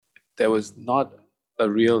there was not a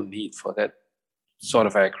real need for that sort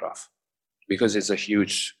of aircraft because it's a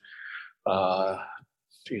huge,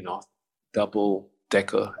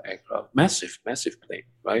 double-decker aircraft, massive plane,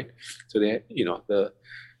 right? So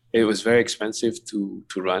it was very expensive to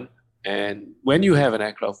run. And when you have an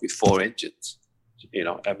aircraft with 4 engines,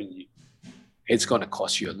 it's going to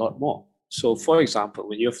cost you a lot more. So, for example,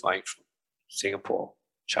 when you're flying from Singapore,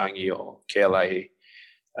 Changi, or KLIA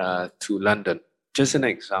to London, just an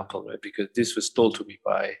example, right? Because this was told to me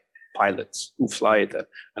by pilots who fly it.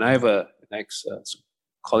 And I have an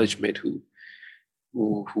ex-college mate who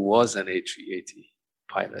was an A380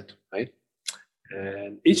 pilot, right?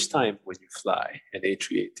 And each time when you fly an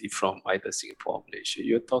A380 from either Singapore or Malaysia,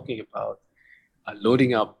 you're talking about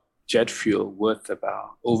loading up jet fuel worth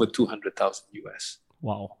about over 200,000 US.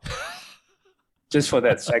 Wow. Just for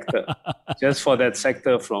that sector.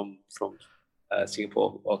 From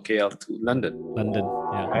Singapore or KL to London. London,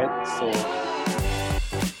 yeah. Right? So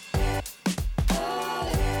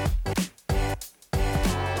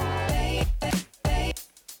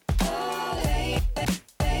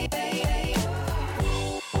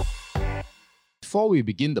before we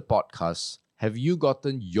begin the podcast, have you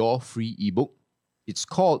gotten your free ebook? It's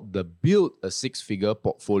called the Build a Six-Figure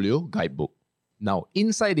Portfolio Guidebook. Now,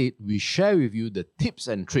 inside it, we share with you the tips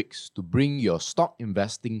and tricks to bring your stock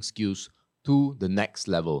investing skills to the next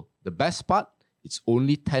level. The best part, it's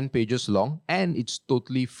only 10 pages long and it's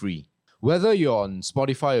totally free. Whether you're on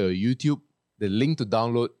Spotify or YouTube, the link to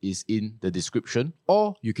download is in the description,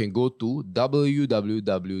 or you can go to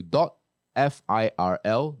www.firl.co/FREE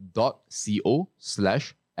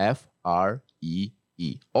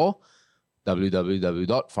or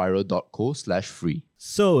www.firl.co/free.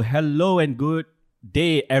 So, hello and good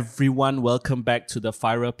day, everyone. Welcome back to the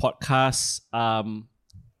Firl podcast.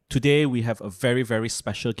 Today, we have a very, very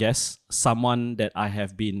special guest, someone that I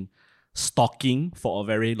have been stalking for a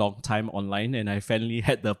very long time online, and I finally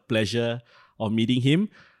had the pleasure of meeting him.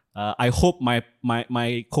 I hope my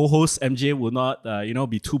co-host MJ will not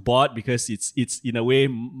be too bored, because it's in a way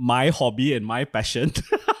my hobby and my passion.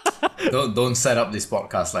 Don't set up this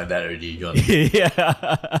podcast like that already, John. Yeah.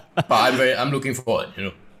 But I'm looking forward,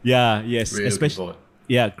 Yeah, yes. Really looking forward.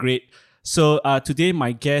 Yeah, great. So today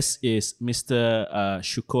my guest is Mr.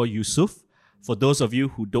 Shukor Yusof. For those of you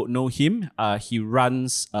who don't know him, he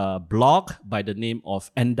runs a blog by the name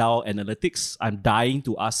of Endau Analytics. I'm dying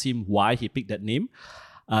to ask him why he picked that name.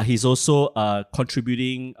 He's also a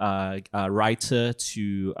contributing writer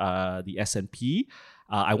to the S&P.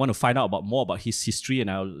 I want to find out more about his history,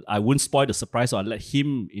 and I wouldn't spoil the surprise, so I'll let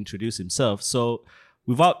him introduce himself. So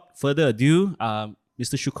without further ado,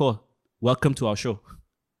 Mr. Shukor, welcome to our show.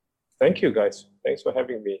 thank you, guys. Thanks for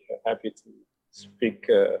having me. I'm happy to speak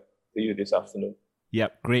to you this afternoon. Yeah,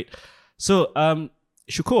 great. So,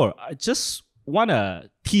 Shukor, I just want to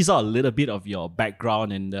tease out a little bit of your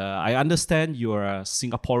background. And I understand you're a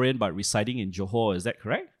Singaporean but residing in Johor. Is that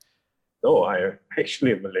correct? No, I'm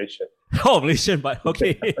actually a Malaysian. Oh, Malaysian, but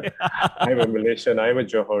okay. I'm a Malaysian. I'm a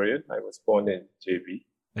Johorian. I was born in JB.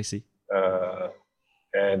 I see.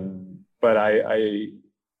 But I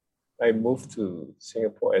moved to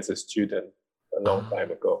Singapore as a student a long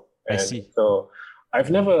time ago. I see. So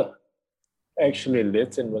I've never actually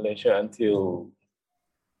lived in Malaysia until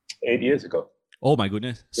 8 years ago. Oh my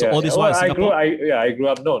goodness! So all this while Singapore. I grew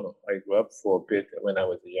up. No, I grew up for a bit when I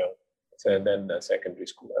was young, and then secondary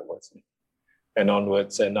school I was in, and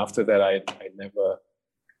onwards. And after that, I never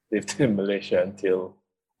lived in Malaysia until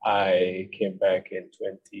I came back in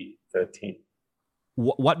 2013.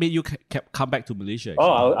 What made you come back to Malaysia? Actually?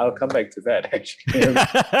 Oh, I'll come back to that. Actually,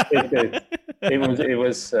 it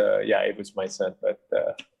was my son, but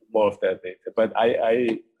more of that later. But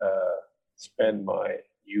I spent my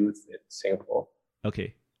youth in Singapore.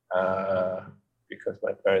 Okay. Because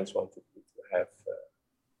my parents wanted me to have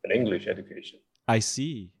an English education. I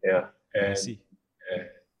see. Yeah. I see.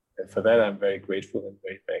 And for that, I'm very grateful and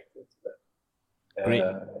very thankful to that. Great.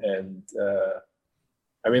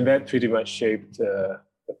 I mean, that pretty much shaped the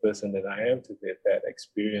person that I am today, that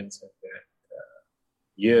experience and that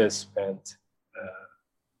years spent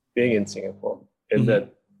being in Singapore in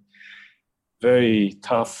that very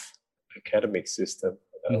tough academic system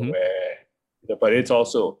where, but it's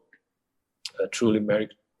also a truly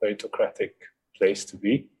meritocratic place to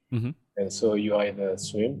be. And so you either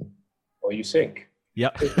swim or you sink.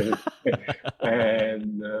 Yeah.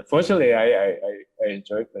 And fortunately, I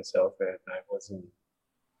enjoyed myself, and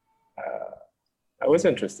I was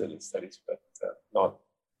interested in studies, but not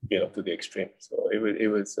to the extreme. So it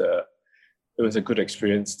was a good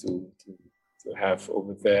experience to have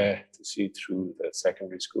over there, to see through the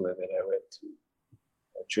secondary school, and then I went to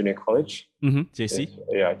junior college. JC.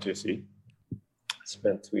 Yeah, JC.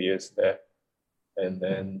 Spent 2 years there, and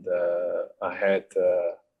then I had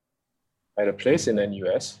a place in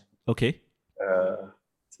NUS Okay.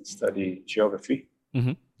 to study geography.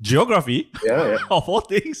 Geography? Yeah. Of all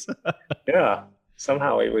things. Yeah.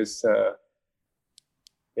 Somehow it was,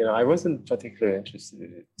 I wasn't particularly interested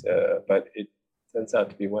in it, but it turns out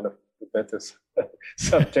to be one of the better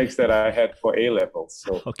subjects that I had for A levels.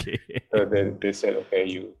 So Okay. they said, okay,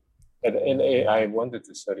 I wanted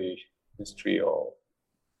to study history or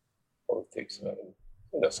politics,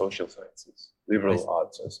 social sciences, liberal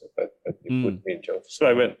arts, and so, but they put me in geography. So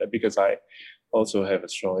I went because I also have a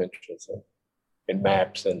strong interest in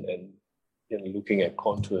maps and looking at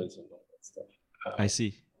contours and all that stuff. I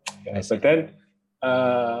see. But then,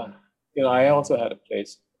 I also had a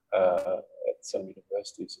place at some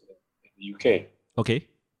universities in the UK. Okay.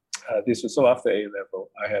 This was so after A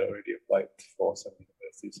level, I had already applied for some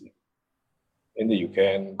universities in the UK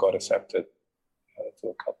and got accepted to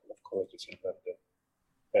a couple of colleges in London.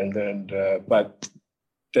 And then, but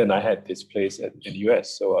then I had this place in the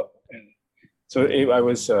US. So I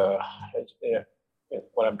was,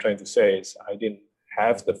 what I'm trying to say is I didn't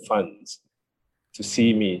have the funds to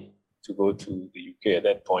see me to go to the UK at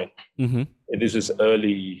that point. And this is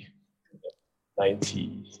early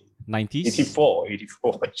 90s? 84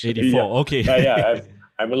 actually. 84, yeah. okay. Yeah,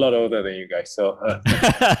 I'm a lot older than you guys. So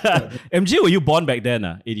MJ, were you born back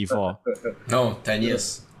then? 84? No, 10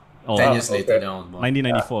 years. Oh, 10 years later okay. now. I was born.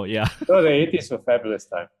 1994, yeah. So the 80s were a fabulous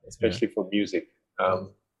time, especially for music.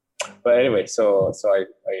 But anyway, so I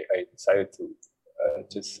decided to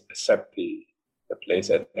just accept the place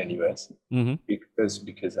at NUS because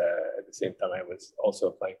at the same time I was also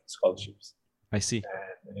applying for scholarships. I see.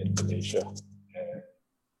 And in Malaysia.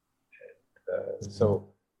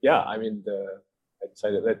 So yeah, I mean, I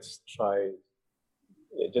decided let's try,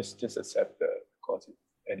 just accept the course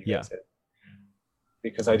at NUS. Yeah.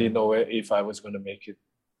 Because I didn't know if I was going to make it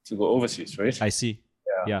to go overseas, right? I see.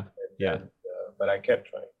 Yeah. But I kept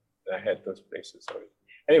trying. I had those places already.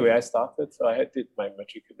 Anyway, I started. So I did my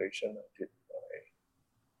matriculation. I did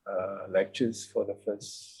my lectures for the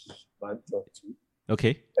first month or two.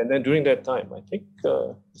 Okay. And then during that time, I think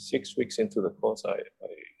 6 weeks into the course, I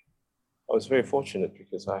was very fortunate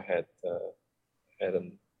because I had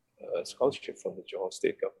a scholarship from the Johor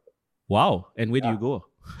State government. Wow. And where do you go?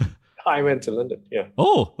 I went to London. Yeah.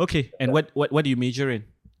 Oh, okay. And what do you major in?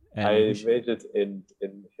 I majored in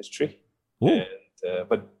history. Oh.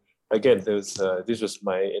 But again, this was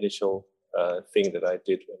my initial thing that I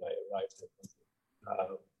did when I arrived.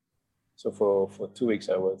 So for 2 weeks,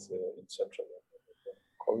 I was in Central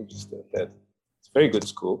College. It's a very good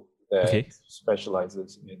school that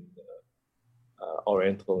specializes in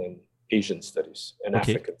Oriental and Asian studies and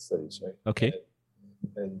African studies, right? Okay.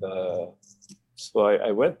 And so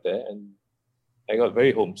I went there and I got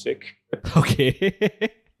very homesick. Okay.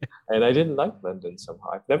 And I didn't like London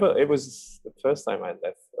somehow. It was the first time I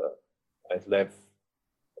left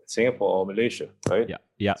Singapore or Malaysia, right?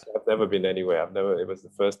 Yeah. So I've never been anywhere. It was the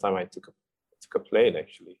first time I took a plane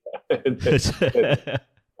actually.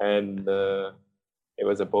 and it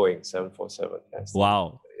was a Boeing 747.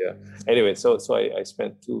 Wow. Yeah. Anyway, so I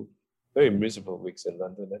spent 2 very miserable weeks in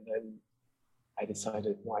London, and then I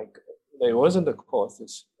decided, it wasn't the course.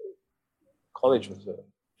 This college was a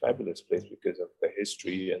fabulous place because of the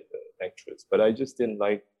history and the lecturers, but I just didn't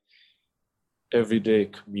like everyday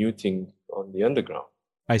commuting on the underground.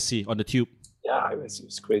 I see, on the tube. Yeah, it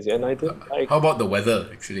was crazy, and I didn't like. How about the weather,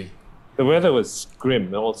 actually? The weather was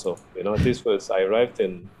grim also. I arrived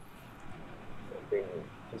in, I think,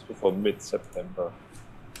 just before mid-September,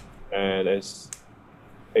 and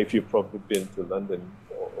if you've probably been to London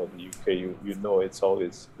or the UK, you know it's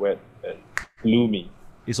always wet and gloomy.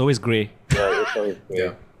 It's always grey. Yeah, it's always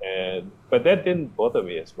grey. Yeah. But that didn't bother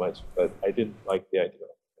me as much. But I didn't like the idea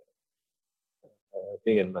of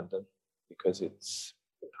being in London because it's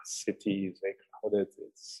a city, it's very crowded.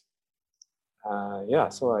 It's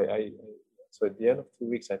So so at the end of 2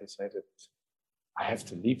 weeks, I decided I have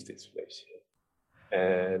to leave this place,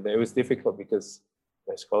 and it was difficult because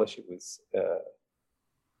my scholarship was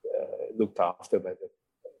looked after by the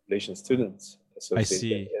Malaysian Students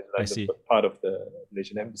Association. I see. Part of the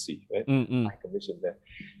Malaysian Embassy, right? My commission there.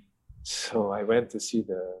 So I went to see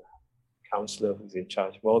the counselor who's in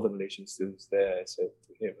charge of all the Malaysian students there. I said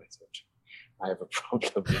to him, I have a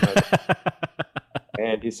problem.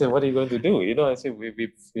 And he said, "What are you going to do?" I said,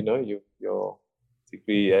 your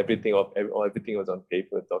degree, everything was on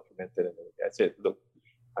paper, documented, and everything. I said, "Look,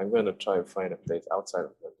 I'm going to try and find a place outside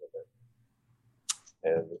of London,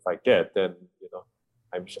 and if I get, then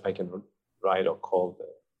I can write or call the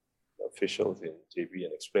officials in JB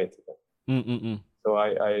and explained to them. Mm-mm-mm. So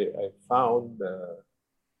I found the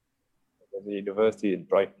university in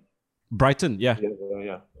Brighton. Brighton, yeah.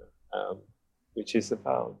 Yeah. Which is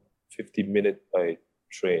about 50 minutes by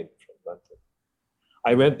train from London.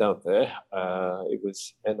 I went down there. It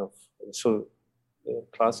was end of, so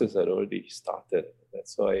classes had already started.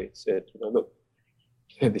 That's why I said, look,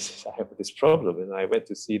 I have this problem, and I went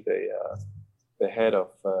to see the head of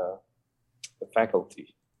the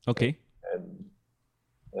faculty. Okay.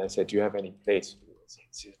 And I said, do you have any place? He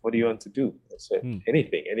said, what do you want to do? I said,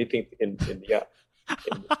 anything in the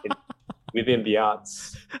within the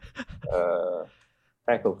arts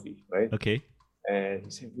faculty, right? Okay. And he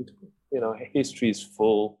said, history is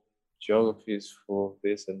full, geography is full,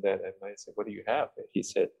 this and that. And I said, what do you have? And he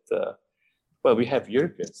said, well, we have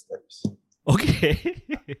European studies. Okay.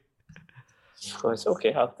 So I said,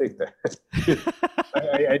 okay, I'll take that.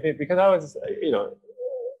 I did, because I was,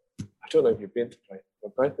 I don't know if you've been to Brighton,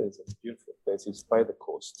 but Brighton is a beautiful place. It's by the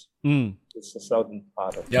coast. It's the southern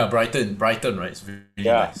part of Brighton, right? It's really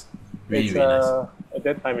nice. Really nice. At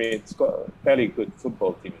that time, it's got a fairly good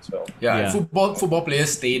football team as well. Yeah. Football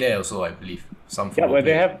players stay there also, I believe. Some football but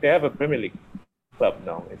players. they have a Premier League club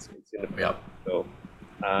now. It's in the Yeah. So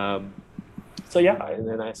and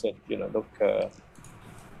then I said, look,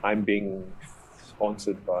 I'm being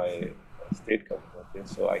sponsored by a state government,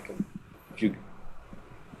 so I can, if you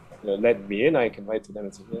let me in, I can write to them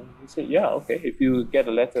and say, he said, yeah, okay, if you get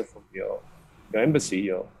a letter from your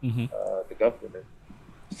embassy or the government.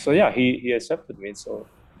 So he accepted me. So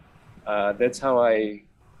that's how I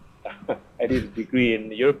did a degree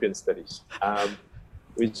in European studies,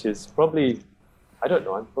 which is probably, I don't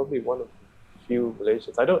know, I'm probably one of the few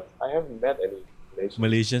Malaysians. I haven't met any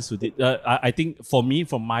Malaysians who did. I think for me,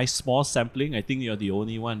 from my small sampling, I think you're the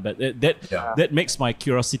only one. But that makes my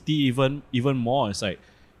curiosity even more. It's like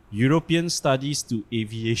European studies to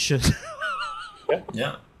aviation.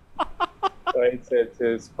 Yeah. So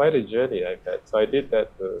it's quite a journey I've had. So I did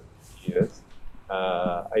that for years.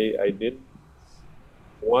 I did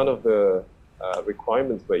one of the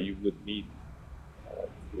requirements where you would need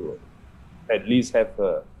to at least have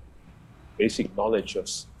a basic knowledge of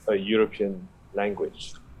a European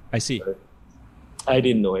language. I see. I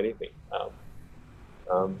didn't know anything.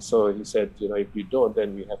 So he said, if you don't,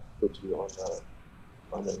 then we have to put you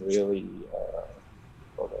on a really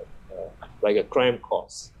like a cram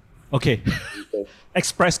course. Okay.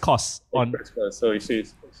 Express course on. So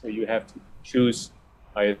you have to choose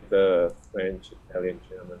either French, Italian,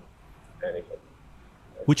 German, and English.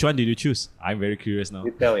 Which one did you choose? I'm very curious now.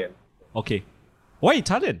 Italian. Okay. Why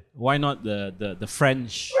Italian? Why not the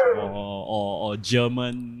French or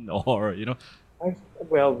German or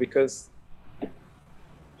Well, because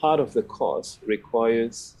part of the course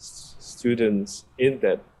requires students in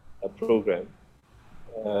that program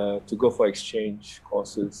to go for exchange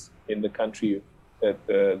courses in the country at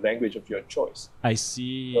the language of your choice. I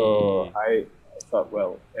see. So I thought,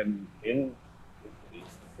 well, and in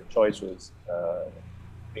the choice was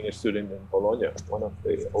being a student in Bologna, one of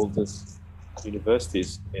the oldest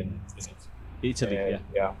universities in Italy.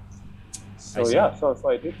 So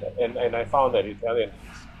I did that, and I found that Italian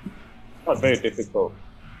is not very difficult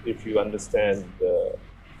if you understand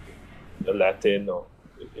the Latin or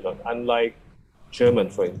unlike German.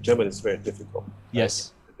 For instance, German is very difficult.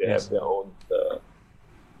 Yes, they have their own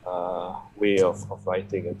way of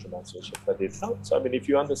writing and pronunciation, but it helps. I mean, if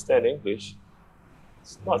you understand English,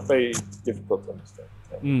 it's not very difficult to understand.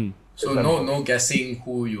 So no guessing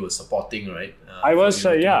who you were supporting, right? I was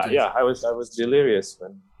I was delirious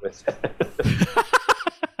when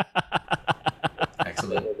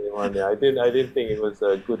Excellent. I didn't think it was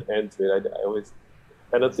a good end to it. I always,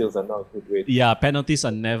 penalties are not a good way. Yeah, penalties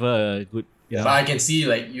are never a good. But I can see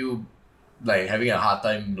you having a hard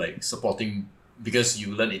time supporting because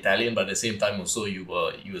you learned Italian, but at the same time also you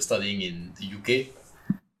were studying in the UK.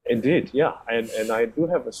 Indeed, yeah, and I do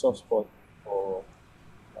have a soft spot for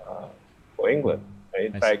England.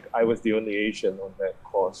 In fact, I was the only Asian on that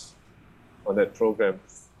course, on that program.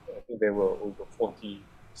 I think there were over 40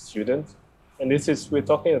 students, and we're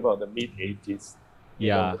talking about the mid-80s.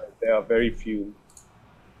 Yeah, there are very few.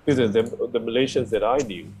 Because the Malaysians that I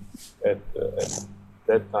knew at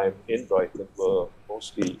that time in Brighton were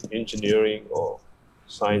mostly engineering or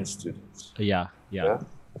science students. Yeah.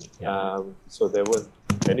 So there wasn't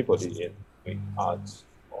anybody in arts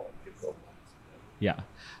or diploma. Yeah.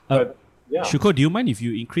 But Shukor, do you mind if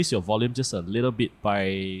you increase your volume just a little bit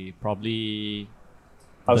by probably?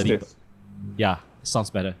 How's this? Yeah, sounds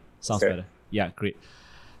better. Okay. Better. Yeah, great.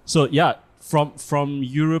 So from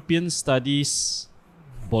European studies,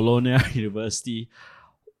 Bologna University,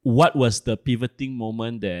 what was the pivoting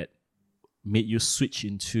moment that made you switch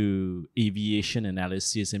into aviation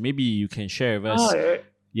analysis? And maybe you can share with us.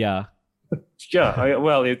 Yeah. Yeah.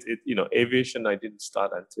 Well, aviation I didn't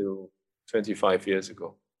start until 25 years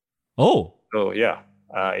ago. Oh. So yeah,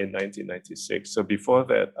 in 1996. So before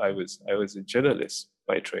that, I was a journalist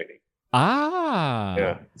by training. Ah.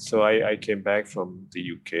 Yeah. So I came back from the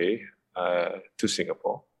UK to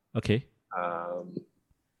Singapore. Okay.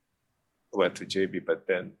 Went to JB, but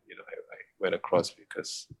then I went across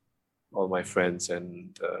because all my friends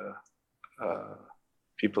and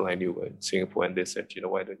people I knew were in Singapore, and they said,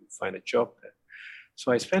 why don't you find a job there?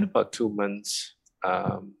 So I spent about 2 months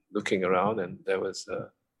looking around, and there was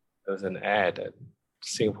an ad at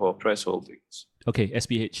Singapore Press Holdings. Okay,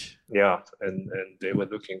 SPH. Yeah, and they were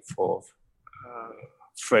looking for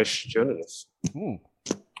fresh journalists. And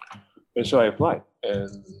so I applied,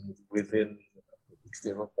 and within weeks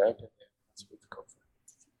they wrote back and they asked me to come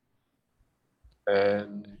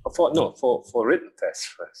for written tests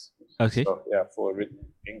first. Okay. So, yeah, for a written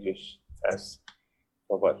English test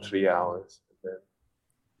for about 3 hours,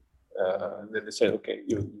 and then they said, okay,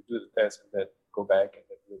 you do the test and then go back, and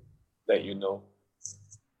then we'll let you know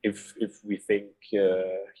if we think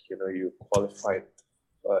you qualified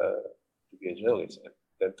to be a journalist, and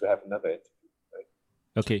then to have another interview. Right?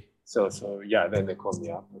 Okay. So yeah, then they called me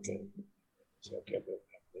up. Okay, so okay, we'll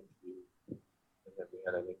have an interview, and then we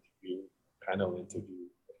had an interview, panel interview.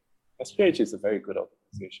 SPH is a very good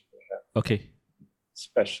organization. They have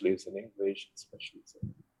specialists in English, specialists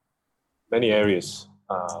in many areas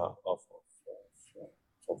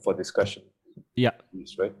for discussion. Yeah.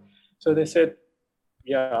 Right. So they said,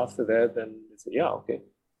 yeah. After that, then they said, yeah, okay.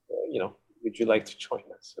 Would you like to join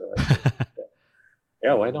us? So I said,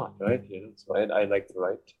 yeah, why not? Right. So I like to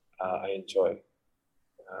write. I enjoy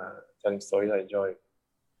telling stories. I enjoy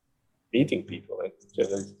meeting people.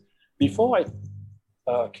 Before I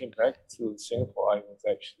came back to Singapore, I was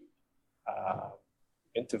actually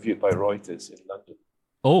interviewed by Reuters in London.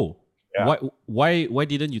 Oh, yeah. Why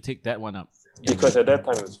didn't you take that one up? Because at that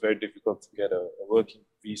time it was very difficult to get a working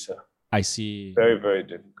visa. I see. Very, very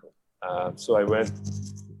difficult. So I went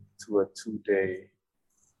to a 2-day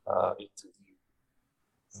interview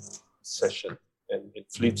session in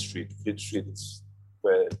Fleet Street. Fleet Street is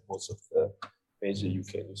where most of the major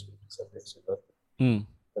UK newspapers are based in London.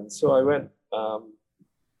 And so I went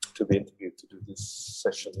to the interview to do this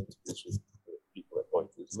session interviews with people at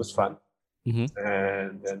Reuters. It was fun.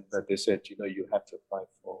 But they said, you have to apply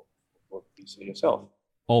for work visa yourself.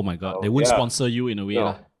 Oh my God, they wouldn't sponsor you in a way.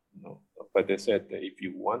 No. But they said that if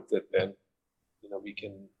you wanted, then we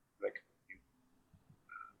can recommend you.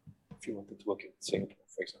 If you wanted to work in Singapore,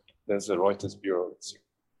 for example, there's a Reuters bureau in Singapore.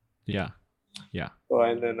 Yeah. So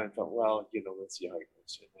and then I thought, well, let's see how it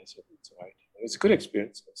goes. And I said it's all right. It was a good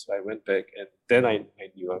experience. So I went back, and then I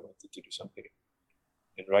knew I wanted to do something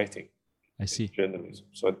in writing. I see. Journalism.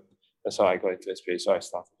 So that's how I got into SPH. So I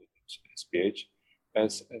started in SPH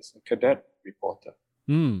as a cadet reporter.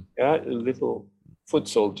 Yeah, a little foot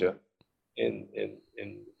soldier in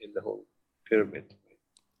the whole pyramid.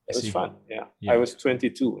 It was fun. Yeah. I was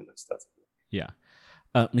 22 when I started. Yeah.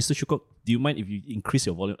 Mr. Shukor, do you mind if you increase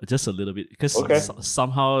your volume just a little bit? Because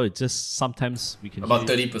somehow it just sometimes we can about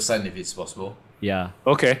 30% if it's possible. Yeah.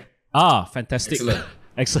 Okay. Fantastic.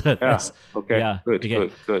 Excellent. Yeah. Okay. Yeah.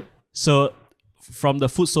 Good. So from the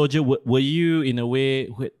foot soldier, were you in a way,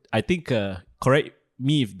 I think, correct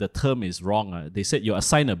me if the term is wrong. They said you're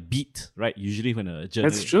assigned a beat, right? Usually when a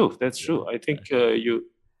journalist... That's true. I think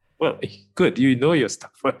well, good. You know your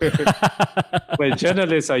stuff. But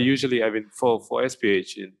journalists are usually, for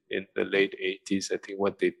SPH in the late 80s, I think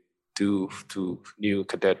what they do to new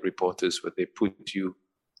cadet reporters, where they put you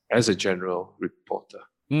as a general reporter,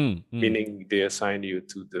 meaning they assign you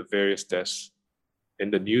to the various desks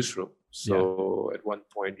in the newsroom. So at one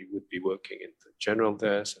point you would be working in the general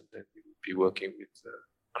desk, and then you would be working with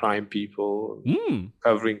crime people,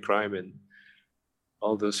 covering crime and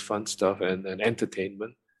all those fun stuff, and then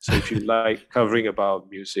entertainment. So if you like covering about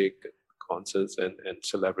music, concerts, and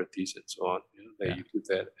celebrities and so on, then you do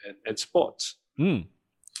that, and sports.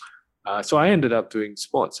 So I ended up doing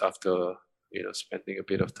sports after spending a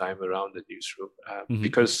bit of time around the newsroom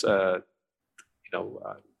because the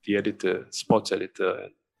editor, sports editor,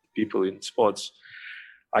 and people in sports,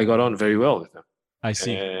 I got on very well with them. I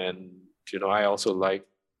see. And I also like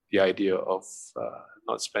the idea of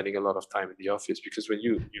not spending a lot of time in the office, because when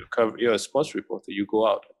you're a sports reporter, you go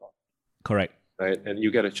out a lot. Correct. Right, and you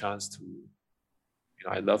get a chance to,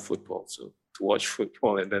 I love football, so to watch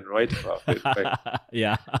football and then write about it. Right?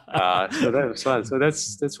 Yeah. So that was fun. So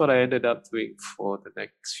that's what I ended up doing for the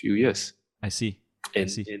next few years. I see. at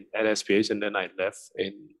SPH, and then I left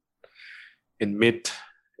in the mid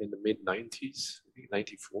 90s, I think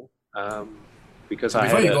 94. Because So I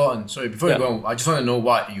before had you a, go on, sorry, before yeah. you go on, I just want to know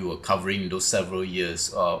what you were covering those several years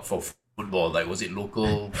for football. Like, was it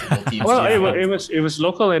local football teams? Well, different? it was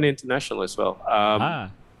local and international as well.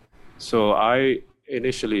 So I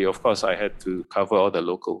initially, of course, I had to cover all the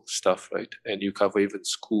local stuff, right? And you cover even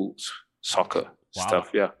schools, soccer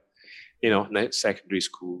stuff, yeah. Secondary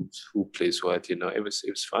schools, who plays what, it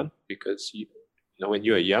was fun because when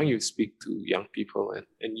you're young, you speak to young people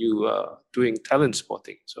and you are doing talent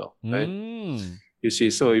spotting as well, right? You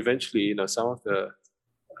see, so eventually, some of the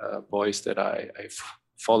boys that I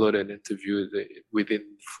followed and interviewed within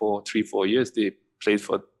 3-4 years, they played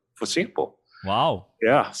for Singapore. Wow.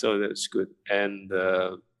 Yeah, so that's good. And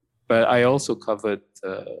but I also covered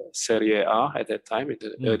Serie A at that time in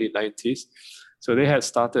the early 90s. So they had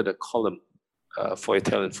started a column for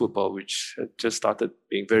Italian football, which had just started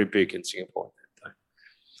being very big in Singapore at that time.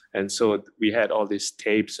 And so we had all these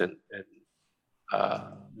tapes and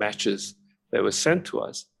matches that were sent to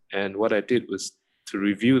us. And what I did was to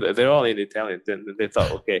review that. They're all in Italian. Then they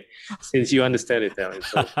thought, okay, since you understand Italian,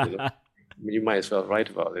 so you might as well write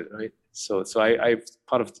about it, right? So I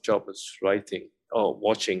part of the job was writing or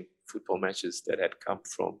watching football matches that had come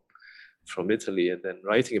from Italy and then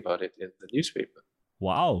writing about it in the newspaper.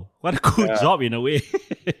 Wow, what a cool job in a way.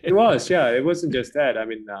 It was, yeah. It wasn't just that. I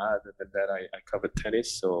mean, other than that, I covered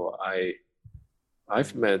tennis, so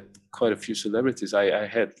I've met quite a few celebrities. I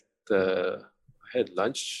had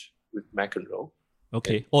lunch with McEnroe.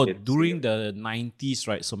 Okay. During the 90s,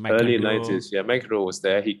 right? So McEnroe, early 90s, yeah. McEnroe was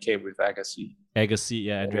there. He came with Agassi.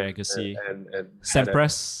 Andre Agassi. And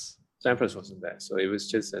Sampras. Sampras wasn't there, so it was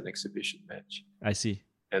just an exhibition match. I see.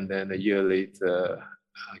 And then a year later,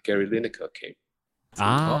 Gary Lineker came.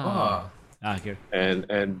 Okay.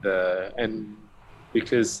 And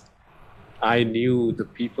because I knew the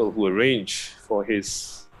people who arranged for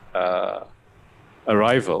his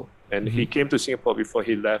arrival, and he came to Singapore before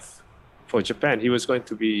he left for Japan. He was going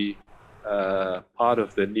to be part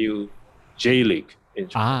of the new J League in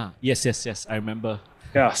Japan. Yes, I remember.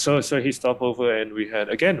 Yeah, so he stopped over and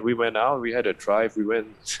we went out, we had a drive, we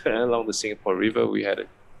went along the Singapore River, we had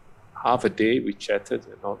half a day, we chatted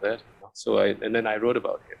and all that. So and then I wrote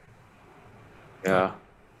about him. Yeah,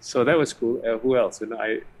 so that was cool. Who else?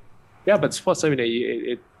 But sports,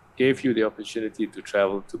 it gave you the opportunity to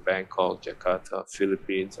travel to Bangkok, Jakarta,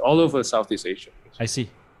 Philippines, all over Southeast Asia. I see.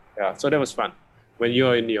 Yeah, so that was fun. When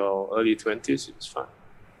you're in your early 20s, it was fun.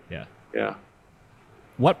 Yeah.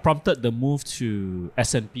 What prompted the move to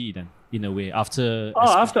S&P then, in a way, after?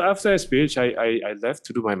 After SPH, I left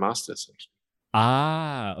to do my master's. Actually.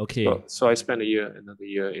 Okay. So I spent another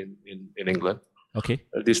year in England. Okay.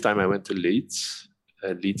 This time I went to Leeds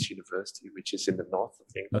University, which is in the north of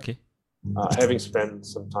England. Okay. Having spent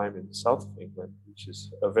some time in the south of England, which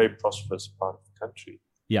is a very prosperous part of the country.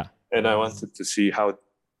 Yeah. And I wanted to see how,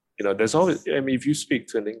 there's always, if you speak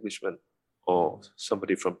to an Englishman or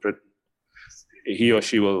somebody from Britain, he or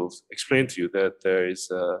she will explain to you that there is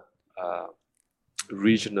a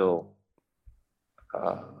regional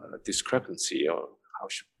discrepancy, or how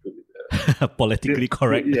should we put it? Politically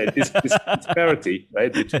correct. Yeah, this disparity,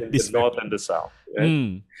 right, between the north and the south.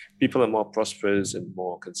 Right? People are more prosperous and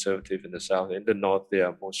more conservative in the south. In the north, they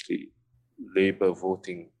are mostly Labour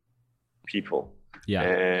voting people. Yeah.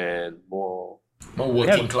 And more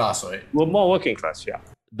working class, right? Well, more working class, yeah.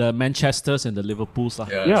 The Manchesters and the Liverpools.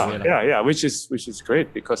 Yeah, which is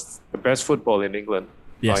great because the best football in England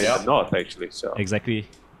is in the north, actually. So exactly.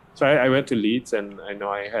 So I went to Leeds, and I know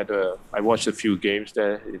I watched a few games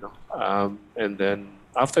there, and then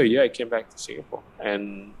after a year I came back to Singapore,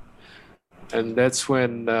 and that's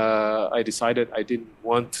when I decided I didn't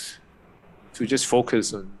want to just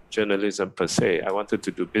focus on journalism per se. I wanted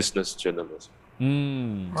to do business journalism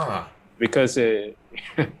because it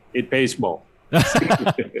pays more.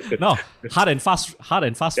 No, hard and fast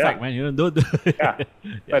fact, man.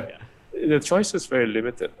 But the choice was very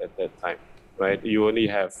limited at that time. Right, you only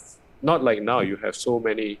have, not like now, you have so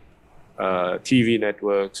many TV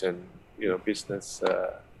networks and business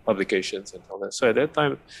publications and all that. So at that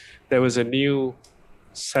time, there was a new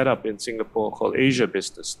setup in Singapore called Asia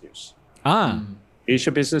Business News.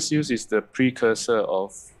 Asia Business News is the precursor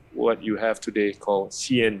of what you have today called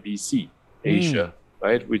CNBC Asia,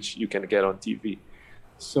 right, which you can get on TV.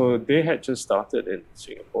 So they had just started in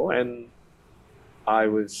Singapore, and I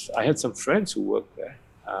had some friends who worked there.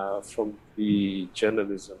 From the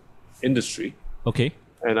journalism industry. Okay.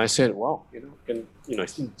 And I said, wow, can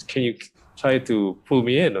you try to pull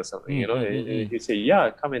me in or something? He said, yeah,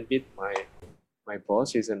 come and meet my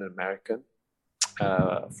boss. He's an American.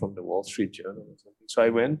 from the Wall Street Journal or something. So I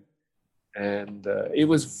went, and it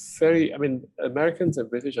was very. I mean, Americans and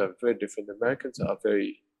British are very different. Americans are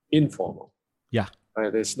very informal. Yeah.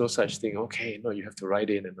 Right? There's no such thing. Okay, no, you have to write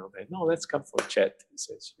in and all that. No, let's come for a chat. He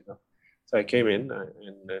says, So I came in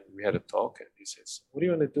and then we had a talk, and he says, "What do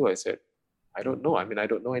you want to do?" I said, "I don't know. I mean, I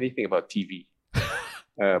don't know anything about TV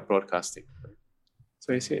broadcasting."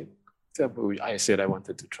 So he said, I said I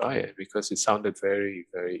wanted to try it because it sounded very,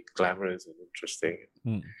 very glamorous and interesting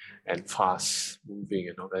and fast moving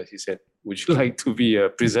and all that. He said, "Would you like to be a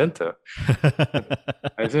presenter?"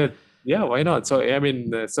 I said, "Yeah, why not?" So I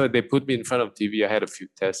mean, so they put me in front of TV. I had a few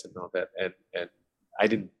tests and all that, and I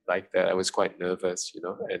didn't like that. I was quite nervous,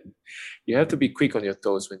 and you have to be quick on your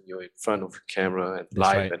toes when you're in front of a camera and That's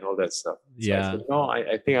live right. and all that stuff. So Yeah. I said, "No,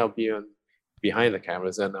 I think I'll be behind the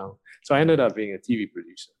cameras and now." So I ended up being a TV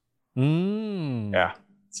producer. Yeah.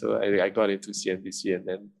 So I got into CNBC, and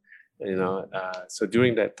then, so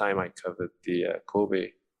during that time I covered the Kobe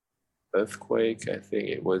earthquake. I think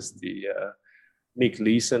it was the Nick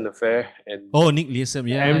Leeson affair, and Nick Leeson,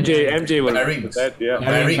 yeah. MJ was Barings. that, yeah.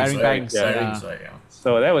 Barings, Barings, Barings, right? yeah. Barings, right, yeah.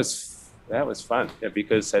 So that was fun,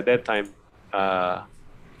 because at that time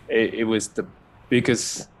it was the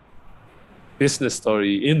biggest business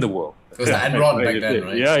story in the world. It was the Enron back then,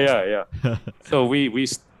 right? Yeah. So we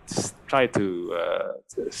tried to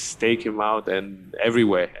stake him out and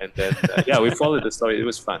everywhere, and then we followed the story. It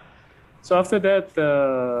was fun. So after that,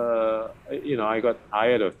 I got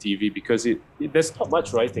tired of TV because there's not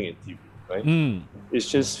much writing in TV, right? It's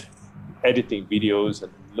just editing videos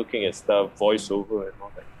and looking at stuff, voiceover and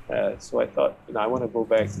all that. So I thought, I want to go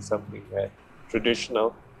back to something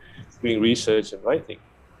traditional, doing research and writing.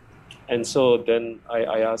 And so then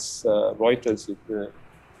I asked Reuters if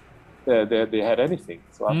they had anything.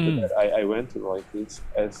 So after that, I went to Reuters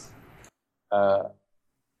as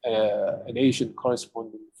an Asian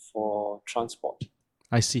correspondent for transport.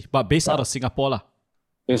 I see. But based out of Singapore lah.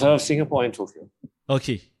 Based out of Singapore and Tokyo.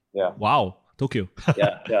 Okay. Yeah. Wow. Tokyo.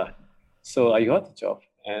 yeah. So I got the job,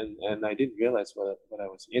 and I didn't realize what I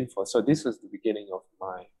was in for. So this was the beginning of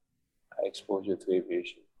my exposure to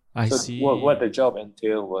aviation. I see. What the job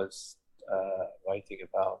entailed was writing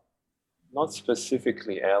about, not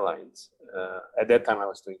specifically airlines. At that time, I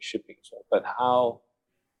was doing shipping, but how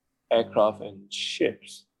aircraft and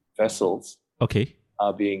ships, vessels,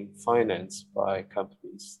 are being financed by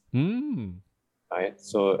companies. Right?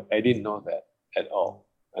 So I didn't know that at all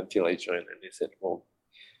until I joined, and they said, "Well,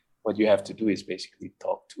 what you have to do is basically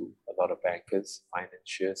talk to a lot of bankers,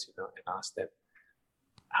 financiers, and ask them,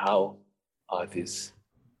 how are these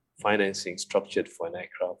financing structured for an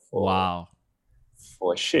aircraft,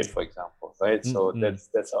 for a ship, for example, right?" So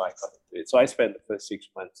that's how I got into it. So I spent the first 6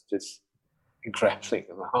 months just grappling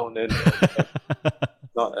around, and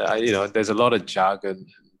there's a lot of jargon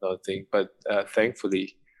and thing, but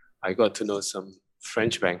thankfully I got to know some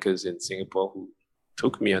French bankers in Singapore who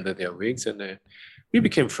took me under their wings, and we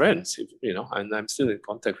became friends, and I'm still in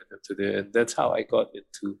contact with them today. And that's how I got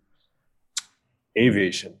into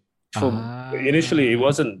aviation. Initially, it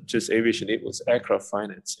wasn't just aviation, it was aircraft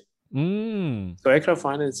financing. So aircraft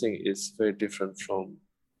financing is very different from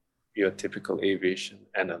your typical aviation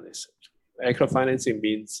analyst. Aircraft financing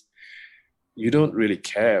means you don't really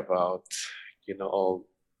care about, all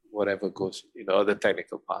whatever goes, all the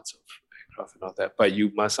technical parts of aircraft and all that, but you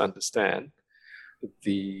must understand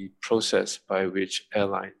the process by which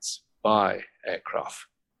airlines buy aircraft.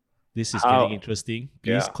 This is getting interesting.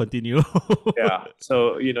 Please continue.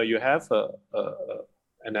 So, you have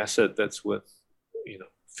an asset that's worth,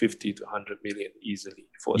 50 to 100 million easily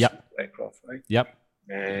for a aircraft, right? Yep.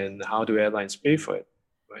 And how do airlines pay for it?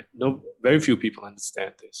 Right? Very few people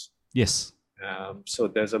understand this. Yes. So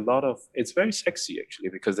there's a lot of, it's very sexy actually,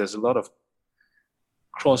 because there's a lot of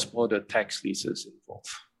cross-border tax leases involved,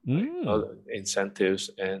 right? Incentives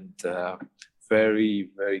and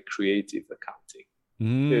very, very creative accounting,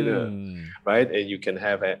 right? And you can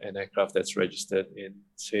have an aircraft that's registered in,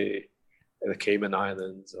 say, the Cayman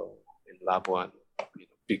Islands or in Labuan,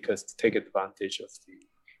 because to take advantage of the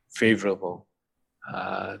favorable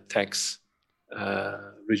tax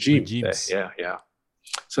regimes. There. Yeah.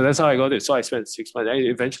 So that's how I got it. So I spent 6 months.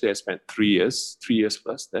 Eventually, I spent 3 years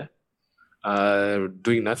plus there,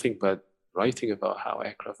 doing nothing but writing about how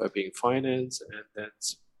aircraft are being financed, and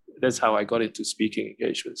that's how I got into speaking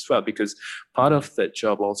engagements as well. Because part of that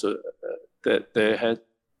job also, that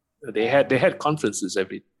they had conferences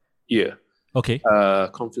every year.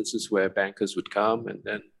 Conferences where bankers would come and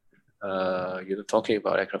then talking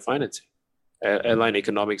about aircraft financing, airline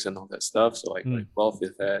economics and all that stuff. So I got involved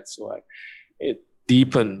with that. So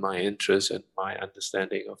deepened my interest and my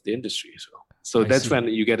understanding of the industry as well. So that's when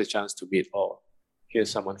you get a chance to meet,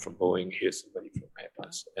 here's someone from Boeing, here's somebody from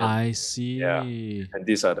Airbus. And, I see. Yeah, and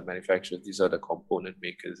these are the manufacturers, these are the component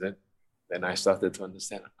makers. And then I started to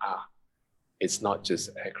understand, it's not just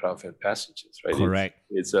aircraft and passengers, right? Correct.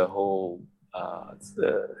 It's a whole,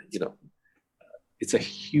 it's a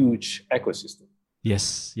huge ecosystem.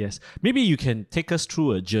 Yes. Maybe you can take us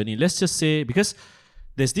through a journey. Let's just say, because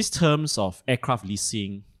there's these terms of aircraft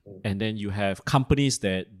leasing, and then you have companies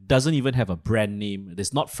that doesn't even have a brand name.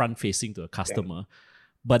 It's not front facing to a customer,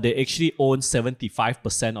 but they actually own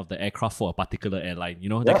 75% of the aircraft for a particular airline.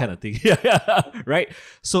 That kind of thing. Right.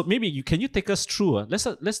 So maybe can you take us through?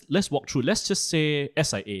 Let's walk through. Let's just say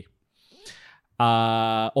SIA.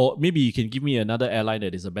 Or maybe you can give me another airline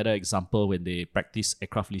that is a better example when they practice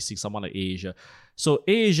aircraft leasing, someone like AirAsia. So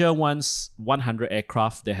AirAsia wants 100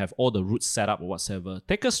 aircraft. They have all the routes set up or whatsoever.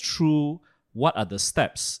 Take us through what are the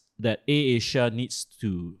steps that AirAsia needs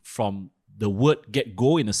to, from the word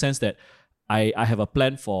get-go, in the sense that I have a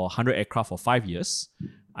plan for 100 aircraft for 5 years.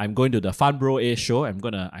 I'm going to the Farnborough Air Show. I'm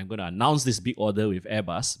gonna announce this big order with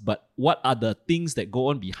Airbus. But what are the things that go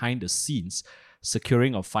on behind the scenes?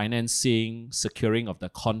 Securing of financing, securing of the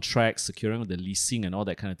contract, securing of the leasing, and all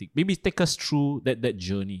that kind of thing. Maybe take us through that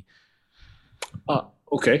journey.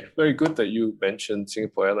 Okay. Very good that you mentioned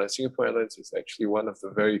Singapore Airlines. Singapore Airlines is actually one of the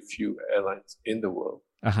very few airlines in the world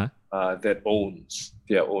that owns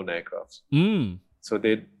their own aircraft. So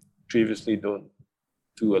they previously don't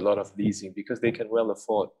do a lot of leasing because they can well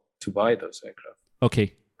afford to buy those aircraft.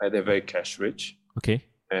 Okay. They're very cash rich. Okay.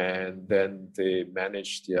 And then they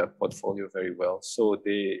manage their portfolio very well. So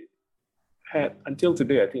they had, until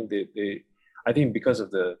today, I think because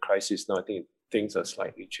of the crisis now, I think things are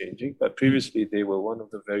slightly changing. But previously, they were one of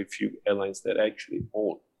the very few airlines that actually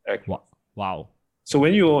own aircraft. Wow. So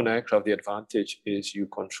when you own aircraft, the advantage is you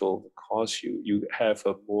control the cost. You have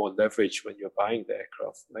a more leverage when you're buying the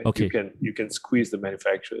aircraft. Right? Okay. You can squeeze the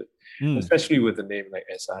manufacturer, especially with a name like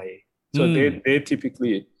SIA. So they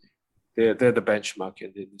typically, they're the benchmark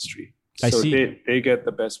in the industry. So they get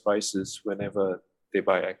the best prices whenever they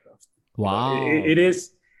buy aircraft. Wow. It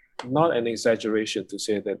is not an exaggeration to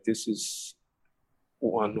say that this is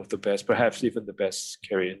one of the best, perhaps even the best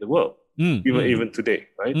carrier in the world, even today,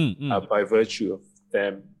 right? By virtue of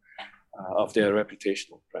them, of their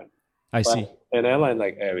reputational brand. I see. An airline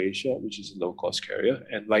like AirAsia, which is a low-cost carrier,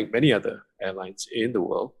 and like many other airlines in the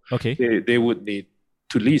world, they would need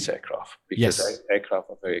to lease aircraft because aircraft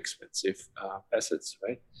are very expensive assets,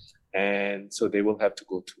 right? And so they will have to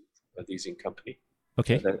go to a leasing company.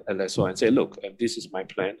 Okay. And that's why I say, look, this is my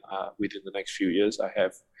plan. Within the next few years,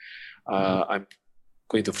 I'm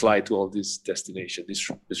going to fly to all these destinations,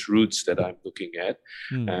 these routes that I'm looking at,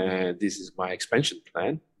 and this is my expansion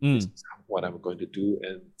plan. This is what I'm going to do,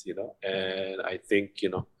 and I think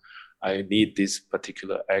I need this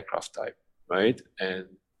particular aircraft type, right? And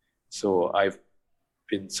so I've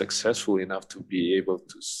been successful enough to be able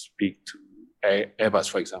to speak to Airbus,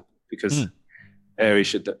 for example, because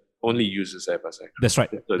AirAsia only uses Airbus aircraft. That's right.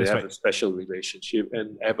 So they have a special relationship,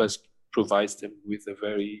 and Airbus provides them with a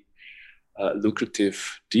very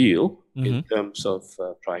lucrative deal in terms of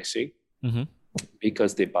pricing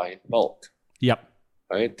because they buy in bulk. Yep.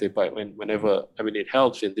 Right? They buy whenever. I mean, it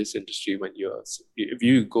helps in this industry when if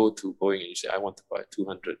you go to Boeing and you say, I want to buy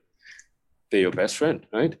 200, they're your best friend,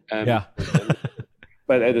 right?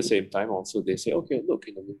 But at the same time, also they say, okay, look,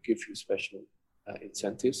 we'll give you special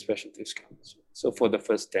incentives, special discounts. So for the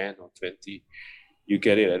first 10 or 20, you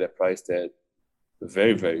get it at a price that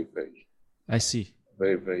very, very, very. I see.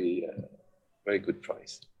 Very, very, very good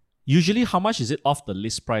price. Usually, how much is it off the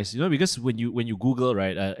list price? Because when you Google,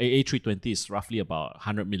 right, A320 is roughly about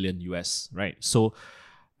 100 million US, right? So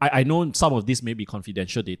I know some of this may be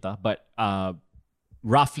confidential data, but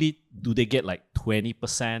roughly, do they get like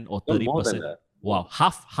 20% or 30%? More than that. Wow,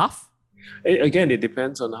 half? Again, it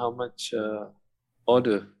depends on how much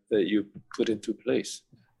order that you put into place.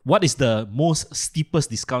 What is the most steepest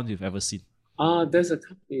discount you've ever seen? There's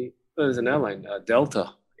an airline,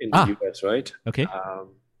 Delta in the US, right? Okay.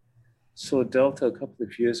 So Delta a couple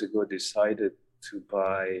of years ago decided to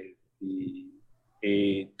buy the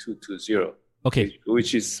A220. Okay.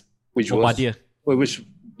 Which Bombardier. Which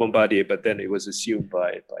Bombardier, but then it was assumed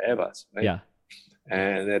by Airbus, right? Yeah.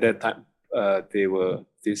 And at that time,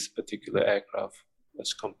 this particular aircraft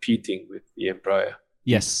was competing with the Embraer.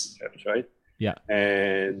 Yes. Right? Yeah.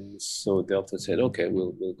 And so Delta said, okay,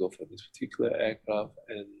 we'll go for this particular aircraft.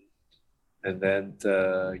 And then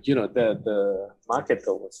the market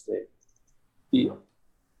was the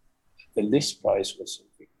list price was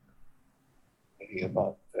something thinking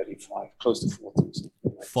about 35, close to 40 or something.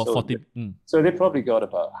 Right? For so 40. so they probably got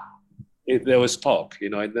about. There was talk,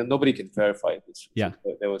 and then nobody can verify this. Yeah.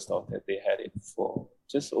 There was talk that they had it for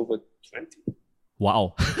just over 20.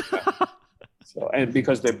 Wow. So, and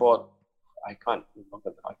because they bought, I can't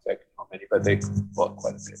remember exactly how many, but they bought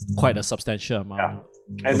quite a bit. Quite a substantial amount.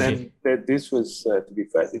 Yeah. And then this was, to be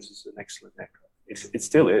fair, this is an excellent aircraft. It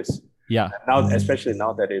still is. Yeah. Now, especially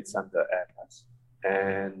now that it's under Airbus,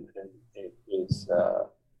 and it is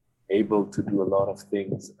able to do a lot of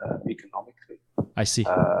things economically. I see.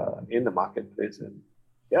 In the marketplace, and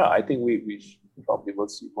yeah, I think we probably will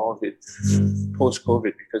see more of it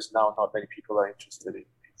post-COVID, because now not many people are interested in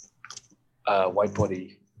wide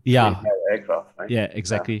body aircraft, right? Yeah,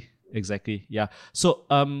 exactly. Yeah. So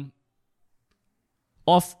I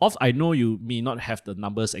know you may not have the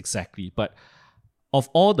numbers exactly, but of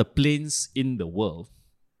all the planes in the world,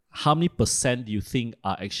 how many percent do you think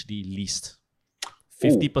are actually leased?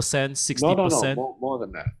 50%, 60%? No, more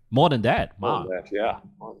than that. More than that? Wow. More than that, yeah.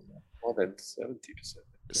 More than 70%.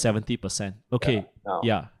 70%. Okay.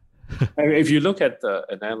 Yeah. I mean, if you look at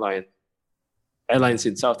airlines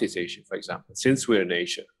in Southeast Asia, for example, since we're in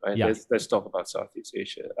Asia, right? Yeah. Let's talk about Southeast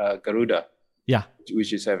Asia. Garuda, yeah,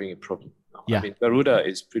 which is having a problem now. Yeah. I mean, Garuda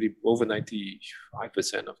is pretty over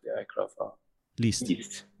 95% of the aircraft are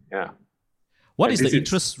leased. Yeah. What And is the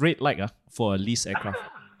interest rate like for a lease aircraft?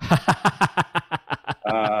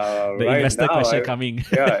 The right investor now, question coming.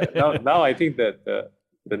 Now I think that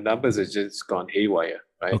the numbers have just gone haywire,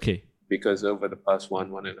 right? Okay. Because over the past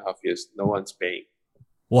 1.5 years, no one's paying.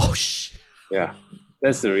 Whoosh. Yeah,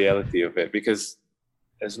 that's the reality of it, because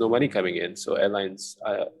there's no money coming in. So airlines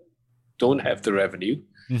don't have the revenue,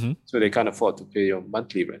 so they can't afford to pay your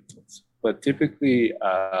monthly rentals. But typically,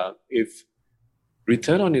 if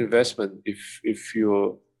return on investment, if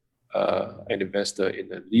you're an investor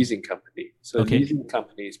in a leasing company, so leasing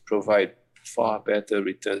companies provide far better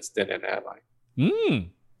returns than an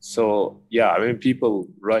airline. So yeah, I mean, people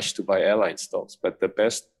rush to buy airline stocks, but the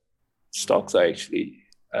best stocks are actually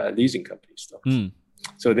leasing company stocks.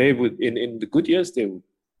 So they would, in the good years, they would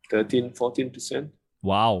 13-14%.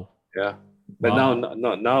 Wow. Yeah. But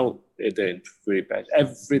now they're in very bad.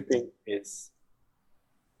 Everything is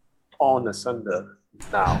torn asunder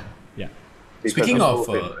now. Yeah. Speaking of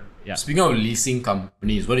leasing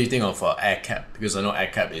companies, what do you think of AirCap? Because I know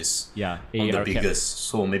AirCap is one of the biggest.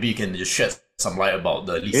 So maybe you can just shed some light about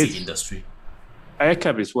the leasing industry.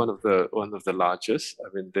 AirCap is one of the largest. I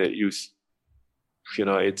mean, they use,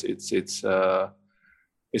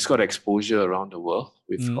 it's got exposure around the world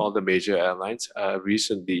with all the major airlines.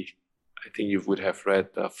 Recently, I think you would have read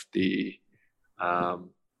of the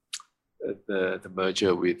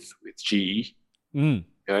merger with GE,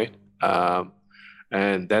 right?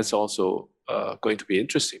 And that's also going to be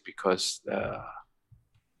interesting, because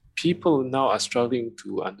people now are struggling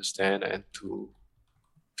to understand and to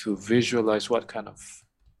visualize what kind of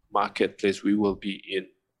marketplace we will be in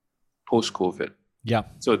post-COVID. Yeah.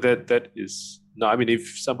 So that is no. I mean,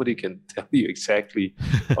 if somebody can tell you exactly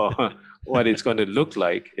what it's going to look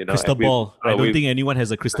like, crystal ball. I don't think anyone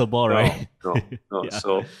has a crystal ball, right? No.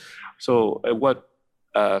 Yeah. So what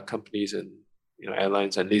companies and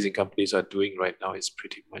airlines and leasing companies are doing right now is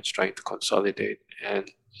pretty much trying to consolidate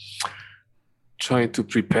and trying to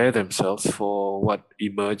prepare themselves for what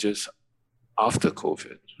emerges after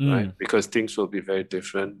COVID, right? Because things will be very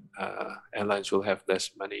different. Airlines will have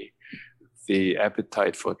less money. The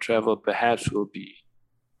appetite for travel perhaps will be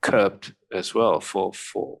curbed as well for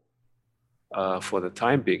the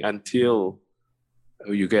time being, until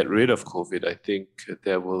you get rid of COVID. I think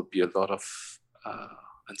there will be a lot of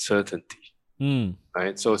uncertainty,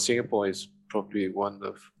 right? So Singapore is probably one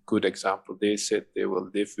of good example. They said they will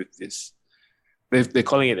live with this. They're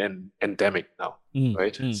calling it an endemic now,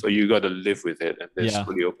 right? So you got to live with it, and they're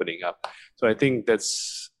slowly opening up. So I think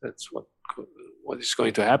that's what is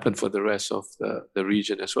going to happen for the rest of the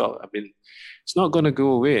region as well. I mean, it's not going to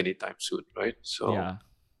go away anytime soon, right? So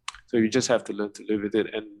you just have to learn to live with it.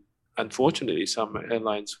 And unfortunately, some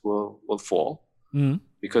airlines will fall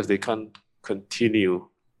because they can't continue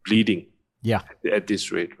bleeding at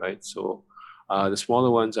this rate, right? So the smaller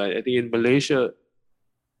ones, I think in Malaysia,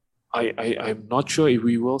 I'm not sure if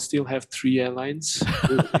we will still have 3 airlines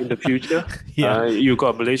in the future. You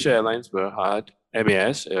got Malaysia Airlines, Berhad,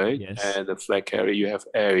 MAS, right? Yes. And the flag carrier, you have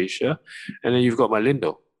AirAsia, and then you've got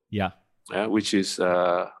Malindo, which is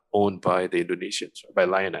owned by the Indonesians, by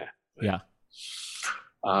Lion Air.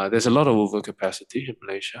 Right? There's a lot of overcapacity in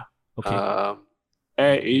Malaysia. Okay.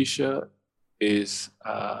 AirAsia is,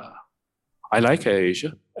 I like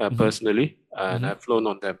AirAsia personally, and I've flown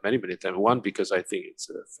on them many times. One, because I think it's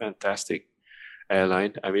a fantastic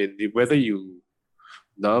airline. I mean, whether you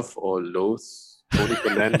love or loathe Tony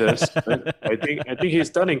Fernandez, I think he's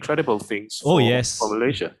done incredible things for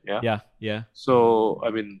Malaysia. Yeah. So I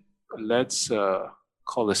mean, let's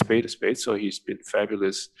call a spade a spade. So he's been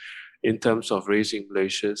fabulous in terms of raising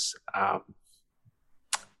Malaysia's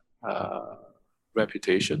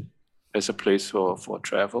reputation as a place for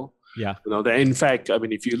travel. Yeah. In fact, I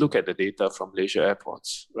mean, if you look at the data from Malaysia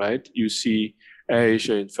airports, right, you see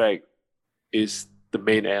AirAsia, in fact, is the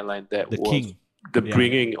main airline that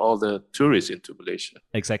bringing all the tourists into Malaysia.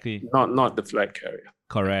 Exactly. Not the flag carrier.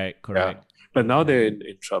 Correct. Yeah. But now they're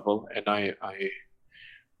in trouble, and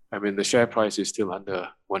I mean, the share price is still under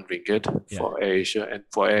 1 ringgit for AirAsia, and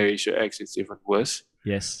for AirAsia X, it's even worse.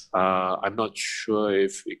 Yes. I'm not sure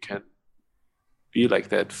if it can be like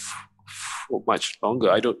that for much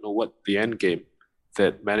longer. I don't know what the end game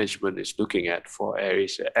that management is looking at for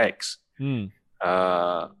AirAsia X.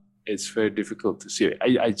 It's very difficult to see.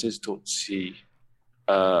 I just don't see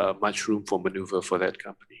much room for maneuver for that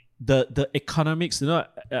company. The economics,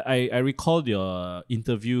 I recall your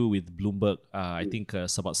interview with Bloomberg, I think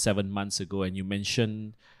it's about 7 months ago, and you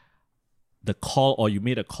mentioned you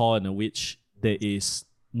made a call in which there is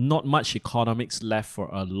not much economics left for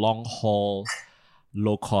a long haul,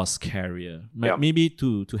 low cost carrier. Maybe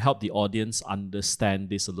to help the audience understand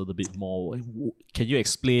this a little bit more, can you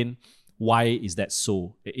explain why is that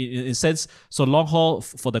so? In a sense, so long haul,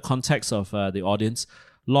 for the context of the audience,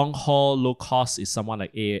 long haul, low cost is someone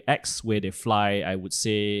like AX, where they fly, I would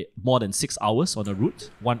say, more than 6 hours on a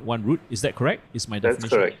route, one route. Is that correct? Is my definition?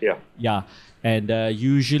 That's correct, yeah. Yeah. And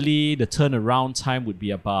usually the turnaround time would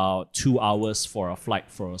be about 2 hours for a flight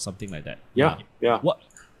for something like that. Yeah.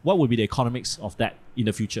 What would be the economics of that in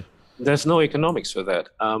the future? There's no economics for that,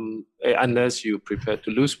 unless you're prepared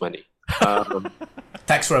to lose money.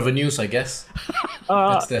 Tax revenues, I guess.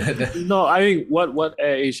 No, I think what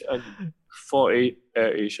AirAsia for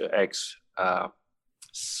AirAsia X,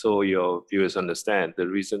 so your viewers understand, the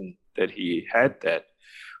reason that he had that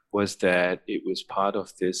was that it was part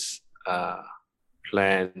of this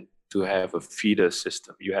plan to have a feeder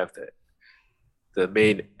system. You have the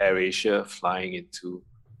main AirAsia flying into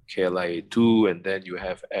KLIA 2, and then you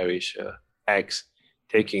have AirAsia X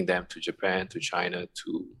taking them to Japan, to China,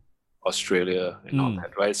 to Australia, and all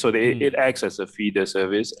that, right? So it acts as a feeder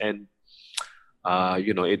service, and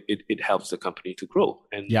it helps the company to grow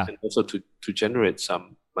and also to generate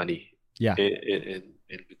some money in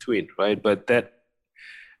between, right? But that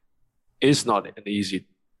is not an easy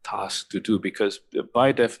task to do, because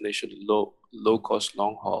by definition, low cost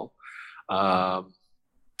long haul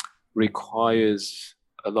requires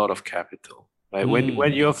a lot of capital, right?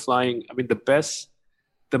 When you're flying, I mean,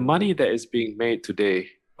 the money that is being made today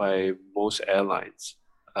by most airlines,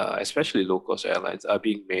 especially low cost airlines, are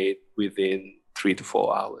being made within 3 to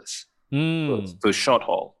 4 hours. So short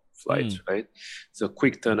haul flights, right? So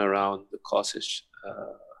quick turnaround, the cost is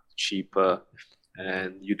cheaper,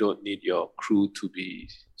 and you don't need your crew to be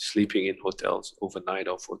sleeping in hotels overnight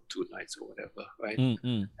or for 2 nights or whatever, right?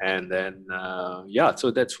 And then so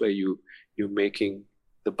that's where you're making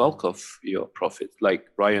the bulk of your profit, like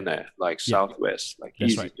Ryanair, like Southwest, like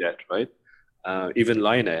EasyJet, right? Even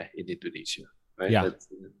Lion Air in Indonesia, right?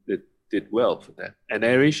 That did well for that, and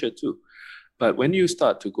AirAsia too. But when you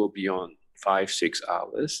start to go beyond 5-6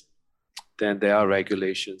 hours, then there are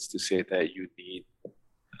regulations to say that you need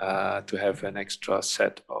to have an extra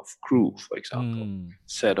set of crew, for example,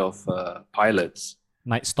 set of pilots.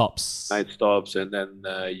 Night stops, and then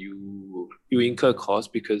you incur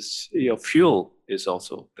costs because your fuel is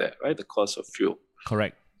also there, right? The cost of fuel.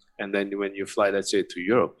 Correct. And then when you fly, let's say, to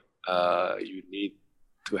Europe, you need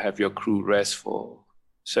to have your crew rest for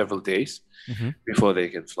several days before they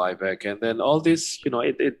can fly back. And then all this,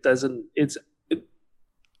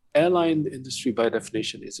 airline industry by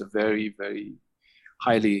definition is a very, very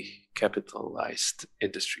highly capitalized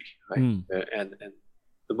industry, right? And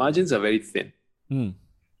the margins are very thin.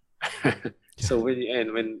 So when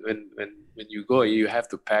you go, you have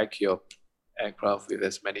to pack your aircraft with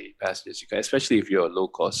as many passengers you can, especially if you're a low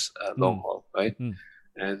cost long haul, right?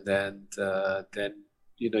 And then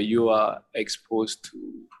you are exposed to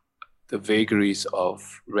the vagaries of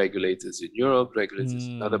regulators in Europe, regulators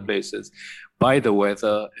in other places, by the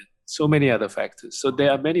weather, and so many other factors. So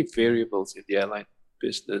there are many variables in the airline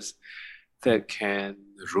business that can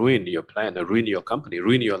ruin your plan, or ruin your company,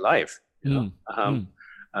 ruin your life. There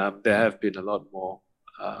have been a lot more.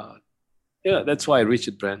 That's why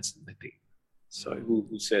Richard Branson, I think,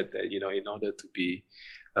 who said that in order to be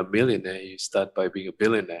a millionaire, you start by being a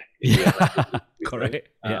billionaire. Correct.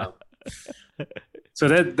 So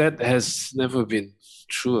that has never been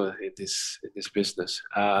true in this business.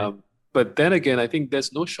 But then again, I think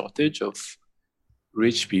there's no shortage of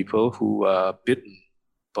rich people who are bitten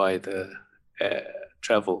by the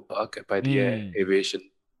travel bug, by the aviation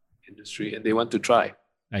industry, and they want to try.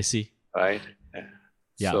 I see. Right.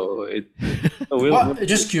 Yeah. So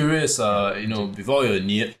just curious. Before your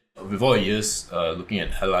years looking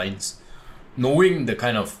at airlines, knowing the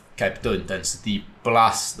kind of capital intensity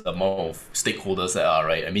plus the amount of stakeholders that are,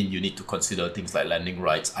 right? I mean, you need to consider things like landing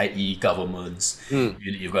rights, i.e. governments.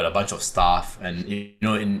 You've got a bunch of staff, and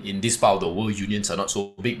in this part of the world, unions are not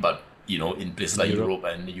so big, but in places like Europe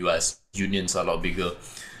and the US, unions are a lot bigger.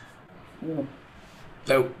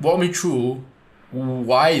 Like, walk me through,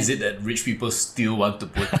 why is it that rich people still want to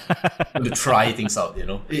try things out?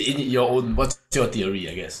 In your own, what's your theory?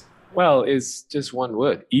 I guess. Well, it's just one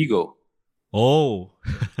word: ego. Oh.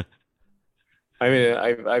 I mean,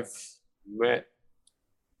 I've met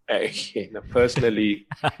personally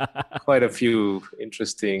quite a few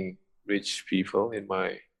interesting rich people in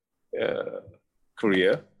my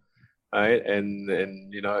career, right? And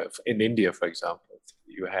in India, for example,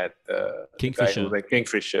 you had Kingfisher,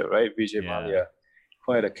 right? Vijay Mallya,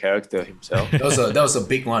 quite a character himself. That was a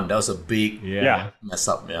big one. That was a big mess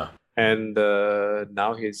up. Yeah. And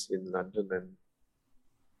now he's in London, and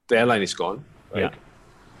the airline is gone, right? Yeah.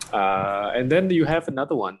 And then you have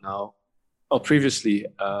another one now. Oh, previously,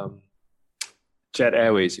 Jet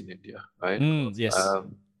Airways in India, right? Yes.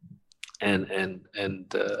 And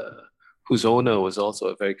whose owner was also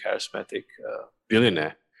a very charismatic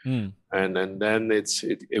billionaire. And then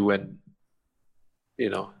it went,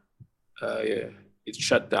 it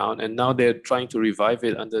shut down, and now they're trying to revive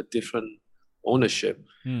it under different ownership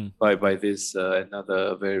by this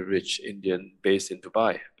another very rich Indian based in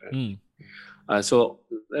Dubai. So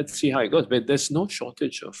let's see how it goes. But there's no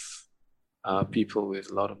shortage of people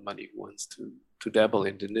with a lot of money who wants to dabble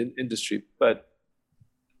in the industry. But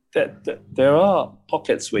there are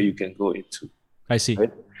pockets where you can go into. I see.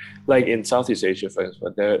 Right? Like in Southeast Asia, for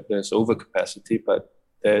instance, there's overcapacity, but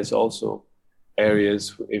there's also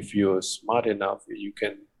areas, if you're smart enough, you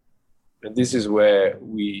can. And this is where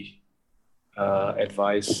we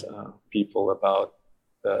advise people about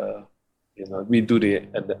we do the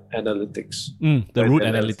analytics. The route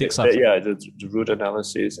analytics. The route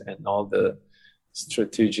analysis and all the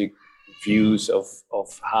strategic views of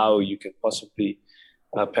how you can possibly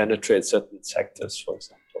penetrate certain sectors, for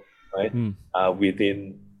example, right?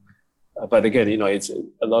 Within, but again, it's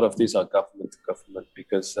a lot of these are government to government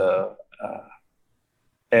because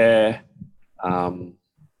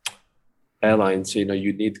airlines,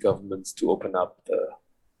 you need governments to open up the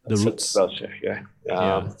routes.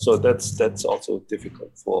 So that's also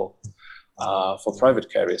difficult for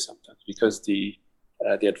private carriers sometimes, because the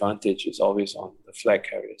advantage is always on the flag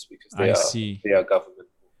carriers because they are government.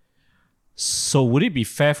 So would it be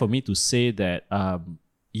fair for me to say that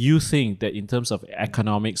you think that in terms of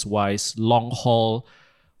economics wise, long haul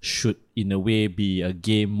should in a way be a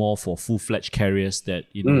game more for full-fledged carriers that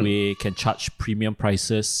in a way can charge premium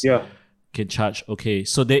prices? Yeah. Can charge, okay.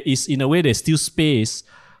 So there is, in a way, there's still space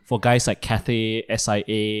for guys like Cathay,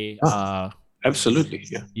 SIA. Absolutely,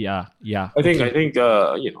 yeah. I think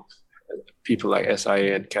people like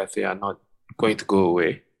SIA and Cathay are not going to go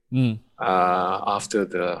away after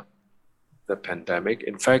the pandemic.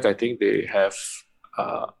 In fact, I think they have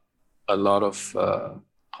a lot of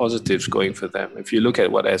positives going for them. If you look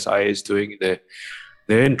at what SIA is doing,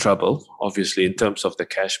 they're in trouble, obviously, in terms of the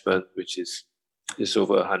cash burn, which is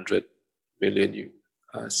over 100 million you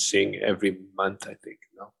seeing every month, I think.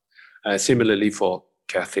 Similarly for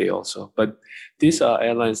Cathay also. But these are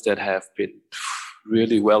airlines that have been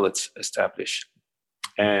really well established.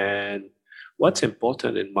 And what's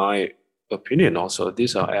important in my opinion also,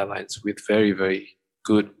 these are airlines with very, very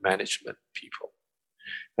good management people.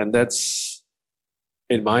 And that's,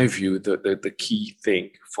 in my view, the key thing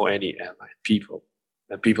for any airline, people,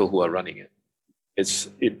 and people who are running it.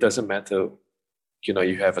 It doesn't matter,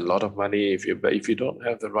 you have a lot of money, if you don't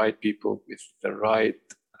have the right people with the right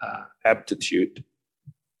aptitude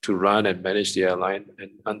to run and manage the airline and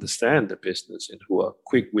understand the business, and who are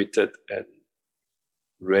quick-witted and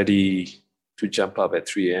ready to jump up at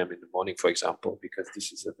 3 a.m. in the morning, for example, because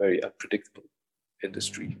this is a very unpredictable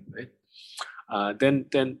industry, right? Then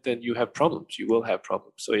you have problems. You will have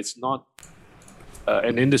problems. So it's not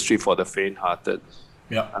an industry for the faint-hearted.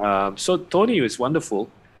 Yeah. So Tony is wonderful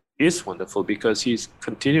because he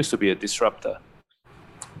continues to be a disruptor.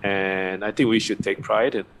 And I think we should take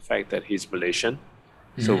pride in the fact that he's Malaysian.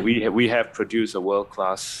 So we have produced a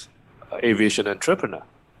world-class aviation entrepreneur,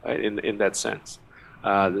 right, in that sense.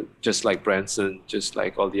 just like Branson, just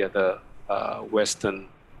like all the other Western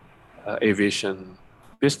aviation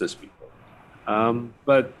business people.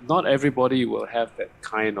 But not everybody will have that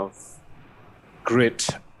kind of grit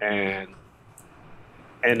and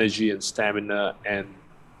energy and stamina and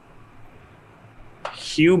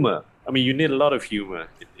humor. I mean, you need a lot of humor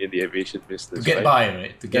in the aviation business to get right? by,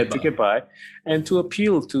 right? To get by, and to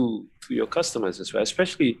appeal to your customers as well.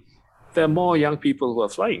 Especially, there are more young people who are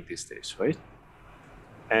flying these days, right?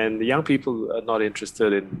 And the young people are not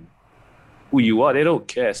interested in who you are. They don't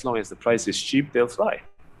care as long as the price is cheap. They'll fly,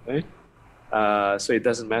 right? So it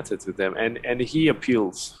doesn't matter to them. And he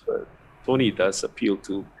appeals. Tony does appeal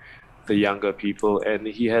to the younger people, and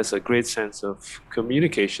he has a great sense of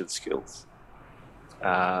communication skills,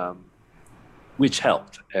 which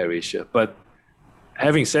helped AirAsia. But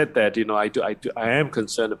having said that, I am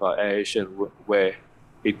concerned about AirAsia where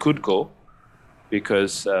it could go,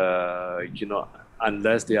 because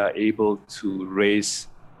unless they are able to raise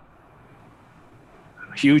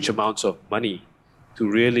huge amounts of money to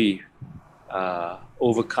really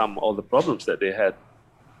overcome all the problems that they have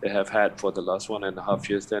had for the last 1.5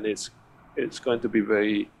 years, then it's going to be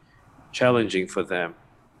very challenging for them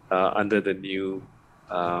under the new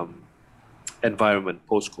environment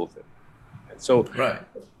post-COVID. And so, right.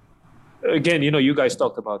 Again, you guys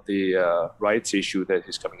talked about the rights issue that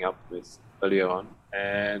is coming up with earlier on,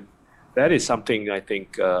 and that is something I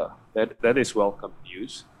think that is welcome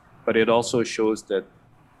news. But it also shows that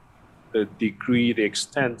the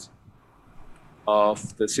extent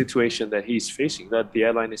of the situation that he's facing, that the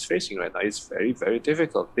airline is facing right now, is very, very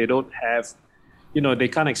difficult. They don't have, they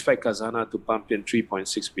can't expect Khazanah to pump in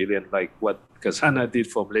 3.6 billion like what Khazanah did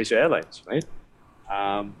for Malaysia Airlines, right?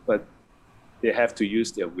 But they have to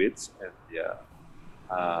use their wits and their,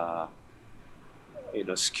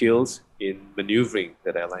 skills in maneuvering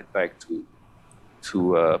that airline back to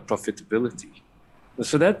profitability.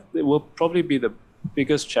 So that will probably be the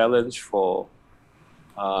biggest challenge for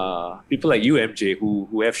people like you, MJ,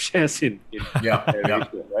 who have shares in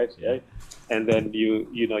AirAsia, right? Yeah. Right? And then you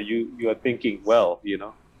are thinking, well,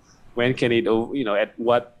 when can it, at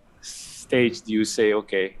what stage do you say,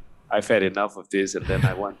 okay, I've had enough of this, and then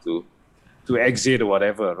I want to exit or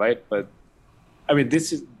whatever, right? But I mean,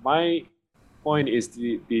 this is my point: is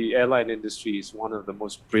the airline industry is one of the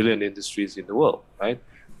most brilliant industries in the world, right?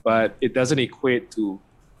 But it doesn't equate to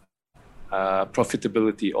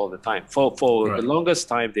profitability all the time. For right. the longest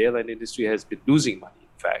time, the airline industry has been losing money,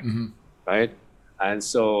 in fact, right? And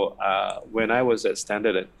so when I was at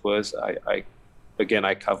Standard & Poor's, I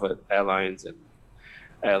covered airlines and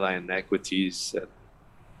airline equities and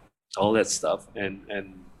all that stuff. And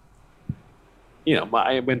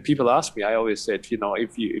when people ask me, I always said,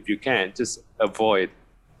 if you can, just avoid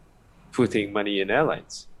putting money in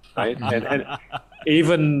airlines, right? and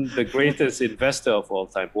even the greatest investor of all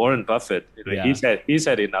time, Warren Buffett, he's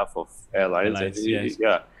had enough of airlines, and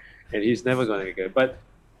he's never going to get. But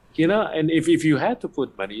and if you had to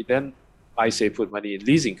put money, then I say put money in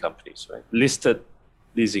leasing companies, right? Listed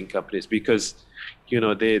leasing companies, because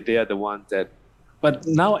they are the ones that. But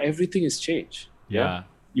now everything has changed. Yeah,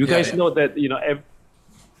 you guys know that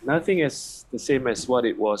nothing is the same as what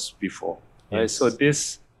it was before, right? Yes. So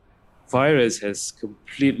this virus has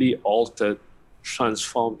completely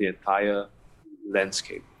transformed the entire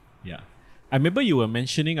landscape. Yeah. I remember you were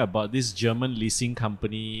mentioning about this German leasing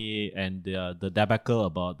company and the debacle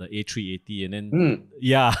about the A380, and then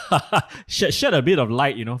shed a bit of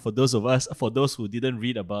light, for those who didn't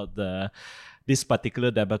read about this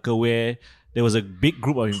particular debacle, where there was a big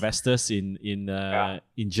group of investors in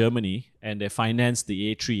Germany, and they financed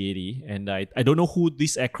the A380, and I don't know who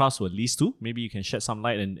these aircrafts were leased to. Maybe you can shed some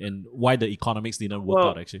light and why the economics didn't work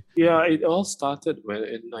out actually. Yeah, it all started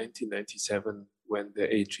in 1997 when the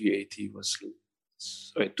A380 was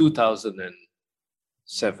 2007.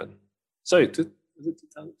 Sorry,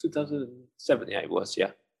 2007. Yeah, it was.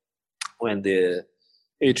 Yeah, when the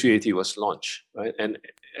A380 was launched, right? And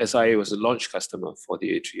SIA was a launch customer for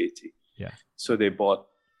the A380. Yeah. So they bought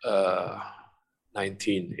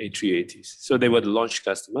 19 A380s. So they were the launch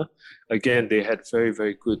customer. Again, they had very,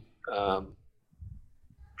 very good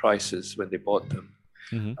prices when they bought them.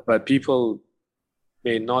 Mm-hmm. But people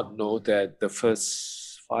may not know that the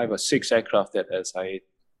first 5 or 6 aircraft that SIA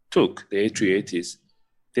took, the A380s,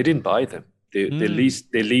 they didn't buy them. They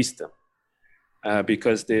leased them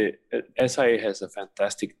because SIA has a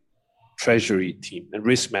fantastic treasury team and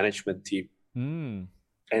risk management team.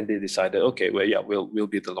 And they decided, okay, we'll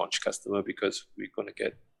be the launch customer because we're going to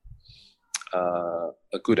get a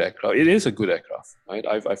good aircraft. It is a good aircraft, right?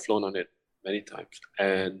 I've flown on it many times,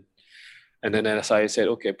 and then SIA said,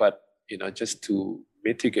 okay, but just to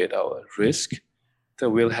mitigate our risk, so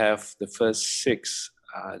we'll have the first 6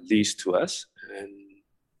 leased to us, and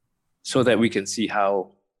so that we can see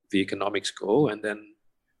how the economics go, and then,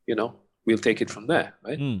 we'll take it from there,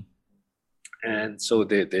 right? And so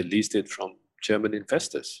they leased it from German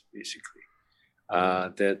investors, basically.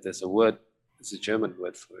 There's a German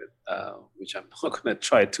word for it, which I'm not going to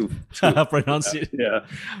try to pronounce it.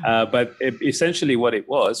 But essentially what it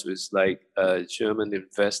was like German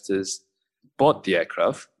investors bought the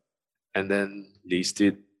aircraft and then leased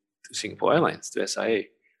it to Singapore Airlines, to SIA.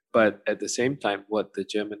 But at the same time, what the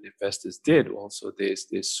German investors did also, they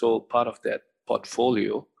sold part of that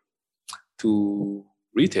portfolio to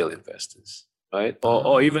retail investors, right?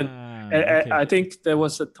 Or even, okay. I think there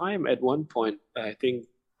was a time at one point, I think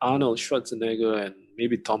Arnold Schwarzenegger and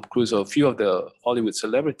maybe Tom Cruise or a few of the Hollywood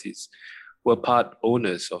celebrities were part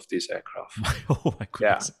owners of this aircraft. Oh my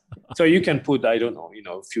goodness. Yeah. So you can put, I don't know,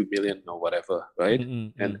 a few million or whatever, right?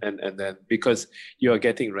 And then because you are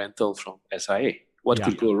getting rental from SIA, what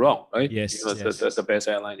could go wrong, right? Yes, That's the best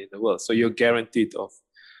airline in the world. So you're guaranteed of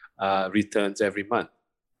returns every month,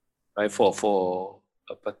 right? For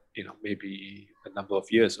maybe a number of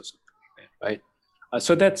years or something like that, right?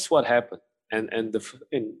 So that's what happened.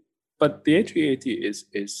 But the A380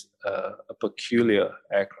 is a peculiar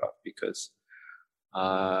aircraft because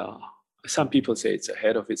some people say it's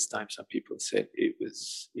ahead of its time. Some people say it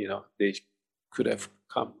was, they could have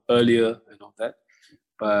come earlier and all that.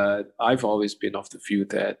 But I've always been of the view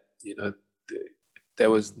that,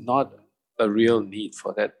 there was not a real need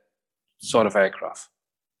for that sort of aircraft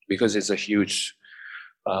because it's a huge,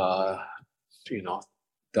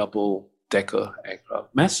 double-decker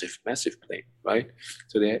aircraft, massive plane, right?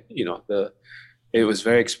 So it was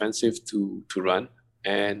very expensive to run,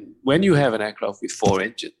 and when you have an aircraft with 4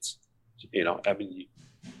 engines,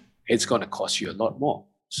 it's going to cost you a lot more.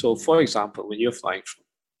 So, for example, when you're flying from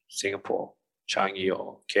Singapore, Changi,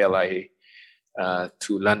 or KLIA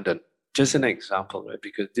to London, just an example, right?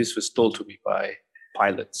 Because this was told to me by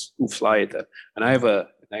pilots who fly it, and I have an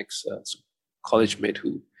ex-college mate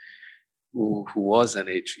who was an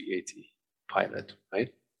A380 pilot,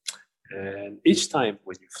 right? And each time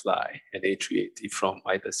when you fly an A380 from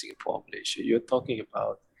either Singapore or Malaysia, you're talking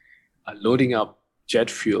about loading up jet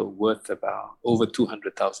fuel worth about over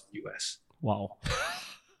 200,000 US. Wow.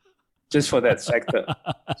 Just for that sector,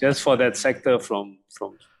 from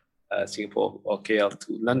Singapore or KL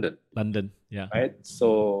to London. London, yeah. Right.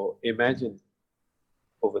 So imagine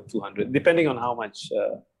over 200, depending on how much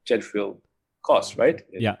jet fuel costs, right?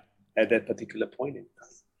 At that particular point in time.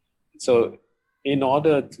 So in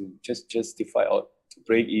order to just justify or to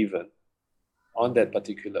break even on that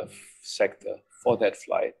particular sector for that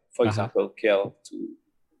flight, for example, KL to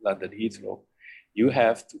London Heathrow, you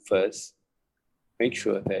have to first make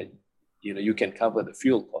sure that you can cover the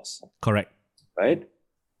fuel costs. Correct. Right?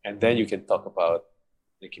 And then you can talk about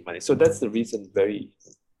making money. So that's the reason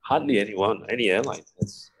hardly any airline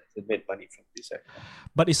has made money from this aircraft.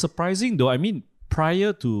 But it's surprising though. I mean,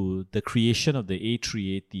 prior to the creation of the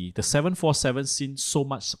A380, the 747 seen so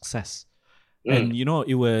much success. And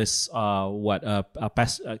it was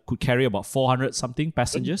could carry about 400 something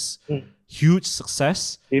passengers. Huge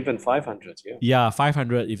success. Even 500, yeah. Yeah,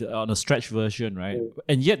 500 if on a stretch version, right?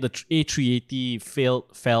 And yet the A380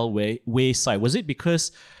 fell wayside. Was it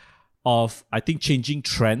because of, I think, changing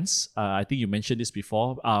trends? I think you mentioned this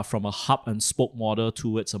before, from a hub and spoke model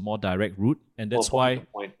towards a more direct route, and that's why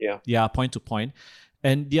point, yeah. Yeah, point to point.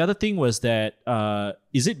 And the other thing was that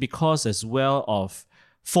is it because as well of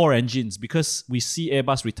 4 engines, because we see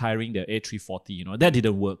Airbus retiring their A340, that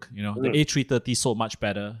didn't work. The A330 sold much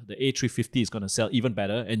better. The A350 is going to sell even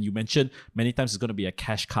better. And you mentioned many times it's going to be a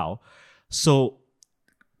cash cow. So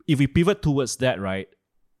if we pivot towards that, right,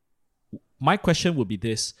 my question would be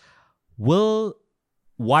this: will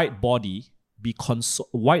wide body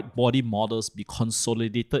models be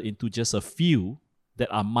consolidated into just a few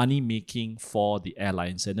that are money making for the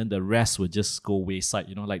airlines, and then the rest will just go wayside?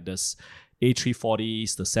 Like this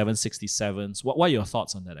A340s, the 767s. What are your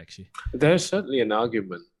thoughts on that, actually? There's certainly an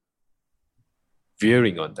argument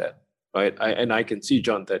veering on that, right? I can see,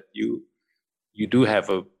 John, that you do have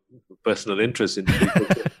a personal interest in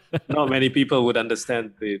it. Not many people would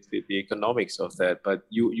understand the economics of that, but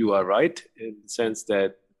you are right in the sense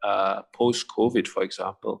that post-COVID, for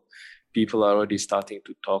example, people are already starting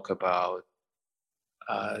to talk about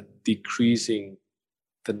decreasing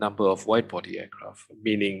the number of wide-body aircraft,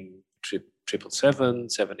 meaning 777,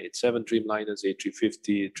 787 Dreamliners,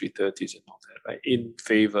 A350, 330s, and all that, right? In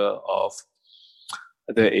favor of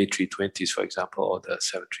the A320s, for example, or the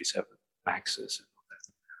 737 Maxes and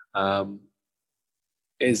all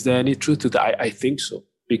that. Is there any truth to that? I think so,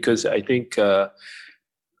 because I think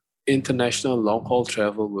international long-haul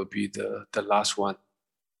travel will be the last one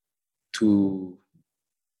to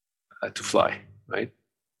fly, right?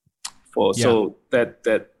 So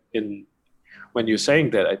that in when you're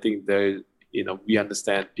saying that, I think there, we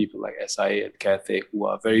understand people like SIA and Cathay who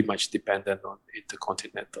are very much dependent on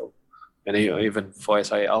intercontinental, and even for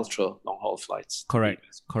SIA ultra long-haul flights. Correct.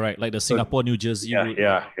 Like the Singapore New Jersey route.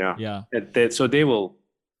 Yeah. And so they will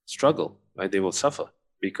struggle, right? They will suffer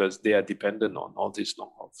because they are dependent on all these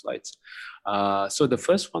long-haul flights. So the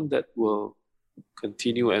first one that will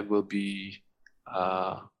continue and will be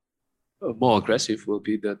more aggressive will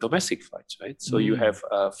be the domestic flights, right? So you have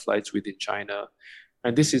flights within China,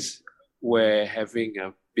 and this is where having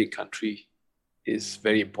a big country is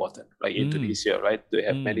very important. Like Indonesia, right? They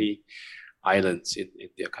have many islands in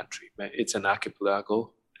their country. It's an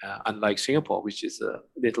archipelago, unlike Singapore, which is a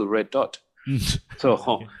little red dot.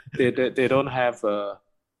 So they don't have a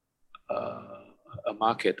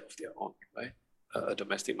market of their own, right? A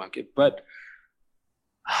domestic market. But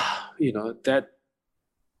that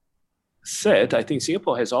said, I think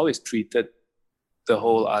Singapore has always treated the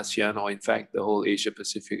whole ASEAN, or in fact the whole Asia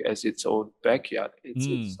Pacific, as its own backyard. It's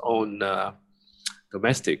its own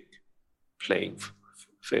domestic playing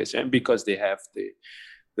phase. And because they have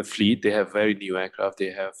the fleet, they have very new aircraft,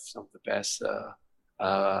 they have some of the best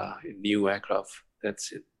new aircraft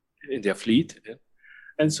that's in their fleet.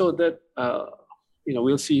 And so that,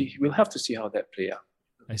 we'll have to see how that play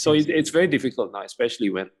out. So it's very difficult now,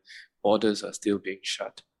 especially when borders are still being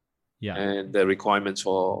shut. Yeah. And the requirements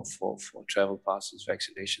for travel passes,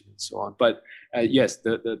 vaccination, and so on. But yes,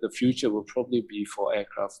 the future will probably be for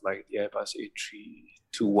aircraft like the Airbus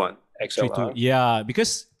A321 XLR. Yeah,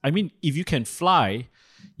 because I mean, if you can fly,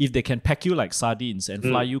 if they can pack you like sardines and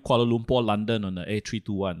fly you Kuala Lumpur, London on the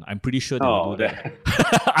A321, I'm pretty sure they will do that.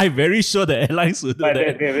 I'm very sure the airlines will do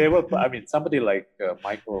that. They will. I mean, somebody like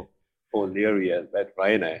Michael O'Leary at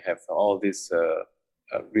Ryanair have all these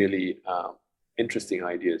really interesting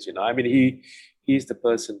ideas. I mean, he's the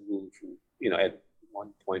person who at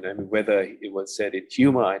one point, I mean, whether it was said in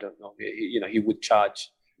humor, I don't know. He would charge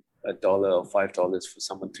 $1 or $5 for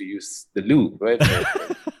someone to use the loo, right?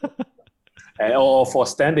 or for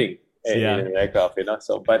standing in an aircraft,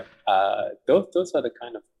 So, but those are the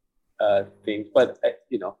kind of things. But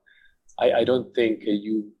I don't think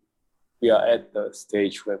we are at the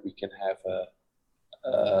stage where we can have a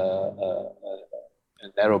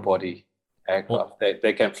narrow body aircraft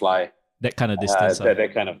they can fly that kind of distance.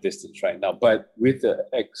 That kind of distance right now. But with the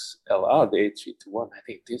XLR, the A321, I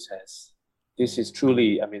think this is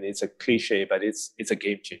truly, I mean, it's a cliche, but it's a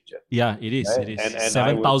game changer. Yeah, it is. Right? It is. And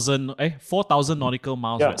 7,000, 4,000 nautical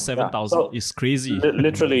miles, right? 7,000 is crazy.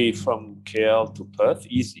 Literally from KL to Perth,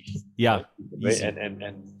 easy. Yeah. Right? Easy.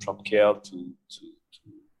 And from KL to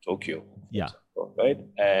Tokyo. Yeah. Right.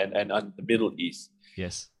 And on the Middle East.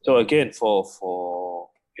 Yes. So again, for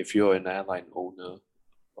if you're an airline owner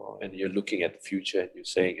and you're looking at the future and you're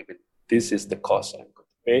saying, I mean, this is the cost I'm going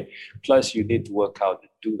to pay. Plus, you need to work out and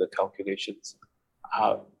do the calculations.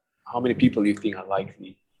 How many people you think are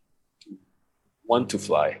likely to want to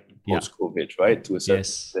fly post-COVID, right, to a certain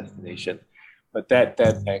destination? But that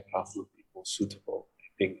aircraft would be more suitable,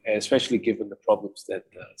 I think, especially given the problems that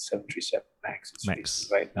the 737 MAX is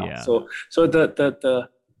facing right now. Yeah. So the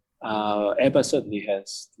Airbus certainly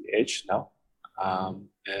has the edge now.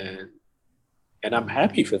 And I'm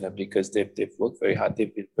happy for them because they've worked very hard.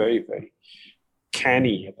 They've been very, very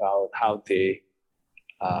canny about how they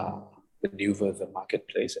maneuver the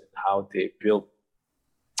marketplace and how they build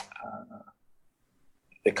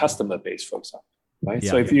the customer base, for example. Right.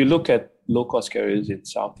 Yeah. So if you look at low-cost carriers in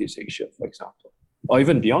Southeast Asia, for example, or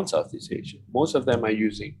even beyond Southeast Asia, most of them are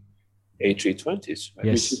using A320s,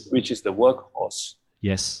 right? Which is the workhorse.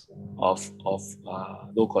 Yes. Of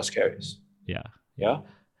low-cost carriers. Yeah. Yeah.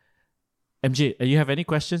 MJ, you have any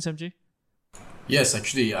questions, MJ? Yes,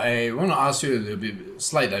 actually, I want to ask you a little bit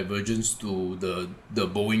slight divergence to the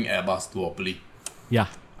Boeing Airbus duopoly. Yeah.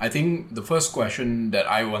 I think the first question that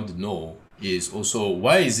I want to know is also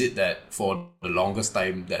why is it that for the longest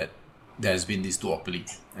time that there has been this duopoly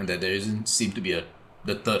and that there doesn't seem to be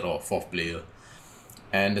the third or fourth player?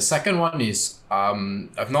 And the second one is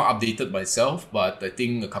I've not updated myself, but I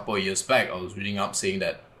think a couple of years back I was reading up saying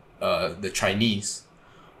that the Chinese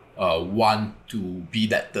want to be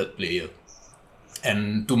that third player.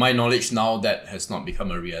 And to my knowledge now, that has not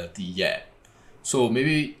become a reality yet. So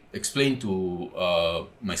maybe explain to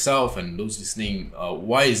myself and those listening,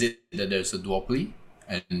 why is it that there's a duopoly?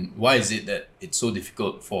 And why is it that it's so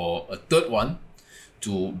difficult for a third one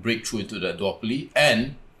to break through into that duopoly?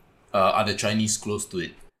 And Are the Chinese close to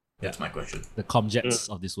it? That's my question. The comjets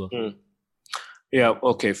of this world. Yeah,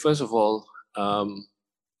 okay. First of all, an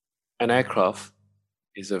aircraft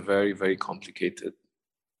is a very, very complicated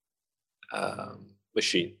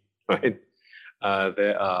machine, right?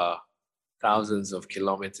 There are thousands of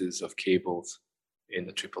kilometers of cables in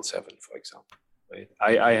the 777, for example. Right?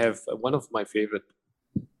 I have one of my favorite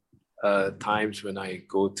times when I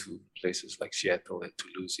go to places like Seattle and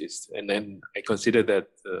Toulouse is, and then I consider that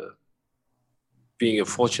being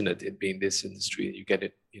fortunate in being this industry, you get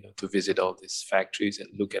it, to visit all these factories and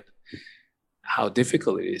look at how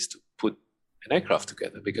difficult it is to put an aircraft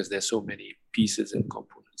together because there's so many pieces and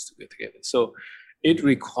components to get together. So it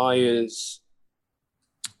requires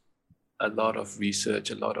a lot of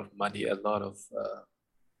research, a lot of money, a lot of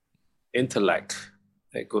intellect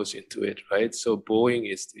that goes into it, right? So Boeing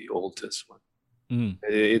is the oldest one.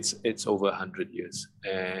 It's over 100 years,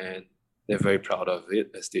 and they're very proud of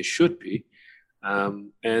it, as they should be.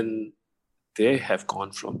 And they have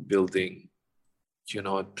gone from building,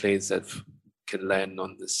 planes that can land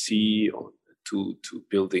on the sea, or to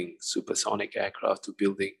building supersonic aircraft, to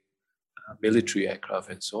building military aircraft,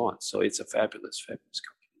 and so on. So it's a fabulous, fabulous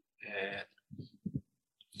company.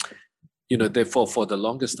 And therefore, for the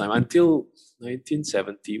longest time, until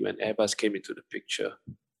 1970, when Airbus came into the picture,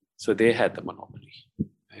 so they had the monopoly,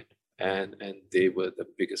 right? And they were the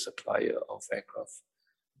biggest supplier of aircraft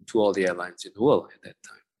to all the airlines in the world at that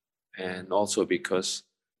time. And also because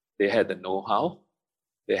they had the know-how,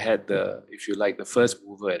 they had the, if you like, the first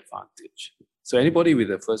mover advantage. So anybody with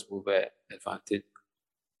the first mover advantage,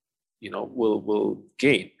 will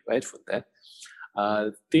gain, right, from that.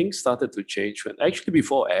 Things started to change when, actually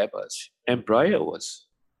before Airbus, Embraer was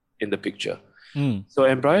in the picture. So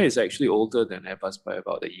Embraer is actually older than Airbus by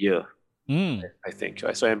about a year, I think.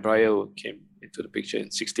 Right? So Embraer came into the picture in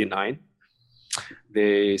 1969.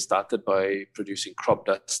 They started by producing crop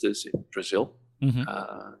dusters in Brazil,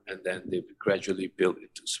 and then they gradually built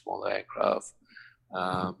into smaller aircraft,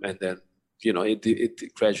 and then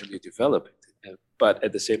it gradually developed. But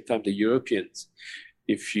at the same time, the Europeans,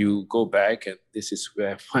 if you go back, and this is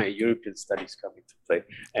where my European studies come into play,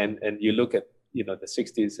 and you look at the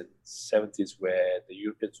 60s and 70s, where the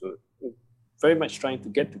Europeans were very much trying to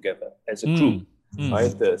get together as a group,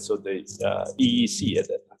 right? So the EEC at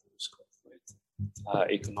that time was called,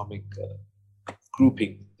 right? Economic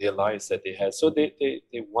grouping, the alliance that they had. So they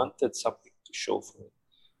wanted something to show for it.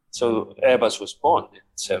 So Airbus was born in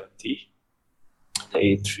 70. The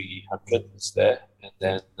A300 was there, and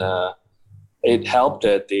then it helped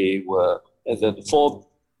that they were the four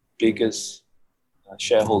biggest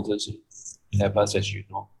shareholders in Airbus, as you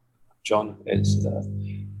know. John is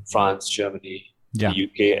France, Germany, the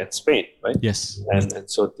UK, and Spain, right? Yes. And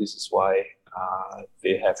so this is why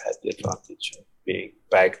they have had the advantage of being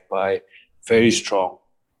backed by very strong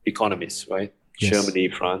economies, right? Yes. Germany,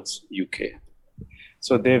 France, UK.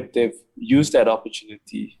 So they've used that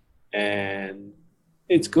opportunity, and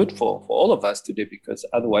it's good for all of us today, because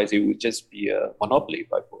otherwise it would just be a monopoly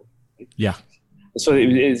by Boeing. Right? Yeah. So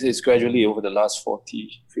it's gradually over the last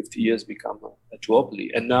 40, 50 years become a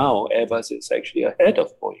duopoly. And now Airbus is actually ahead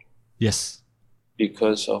of Boeing. Yes.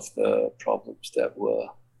 Because of the problems that were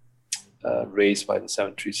raised by the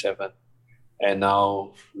 737. And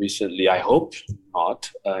now recently, I hope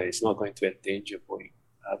not, it's not going to endanger Boeing,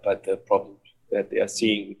 but the problem that they are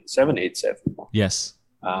seeing with the 787. Yes.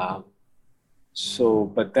 But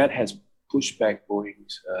that has pushed back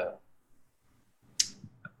Boeing's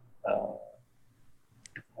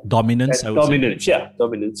dominance. Dominance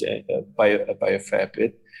by a fair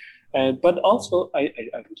bit, but also I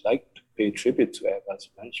would like to pay tribute to Airbus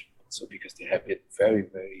management also, because they have been very,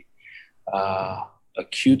 very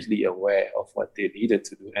acutely aware of what they needed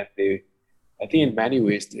to do, and I think in many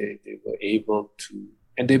ways they were able to,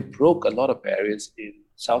 and they broke a lot of barriers in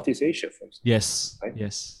Southeast Asia, for example. Yes. Right?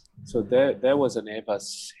 Yes. So there was an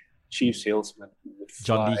Airbus chief salesman who would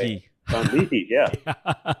fly. John Leahy, yeah,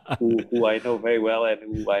 who I know very well, and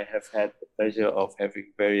who I have had the pleasure of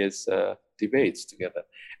having various debates together.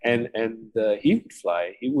 And he would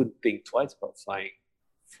fly. He wouldn't think twice about flying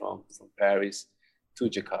from Paris to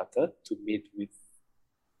Jakarta to meet with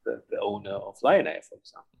the owner of Lion Air, for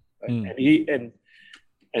example. Right?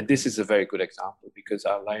 And this is a very good example, because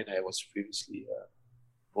our Lion Air was previously a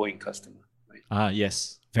Boeing customer. Right?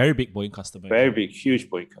 Yes. Very big Boeing customer. Very big, huge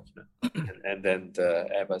Boeing customer. and then the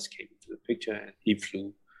Airbus came into the picture, and he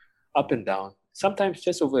flew up and down, sometimes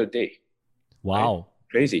just over a day. Wow. Right?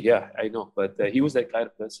 Crazy, yeah, I know. But he was that kind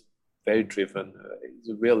of person, very driven. He's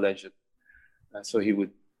a real legend. So he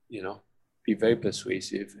would, be very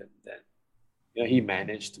persuasive. And then, he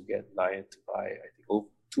managed to get Lion to buy, I think, over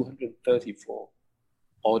 234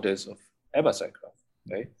 orders of Airbus aircraft,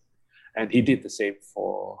 right? And he did the same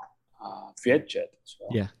for Vietjet as well.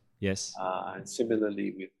 Yeah. Yes. And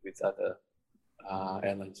similarly with other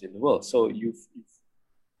airlines in the world. So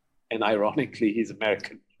and ironically, he's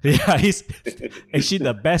American. Yeah, he's actually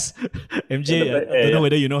the best. MJ, I don't know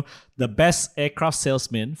whether you know, the best aircraft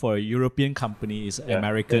salesman for a European company is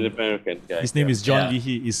American. An American guy. His name is John Lee.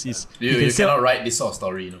 He's you cannot write this sort of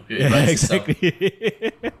story, you know. Yeah, exactly.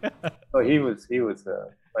 So he was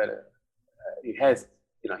quite a. He has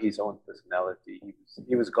his own personality.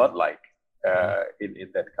 He was godlike in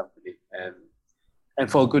that company, and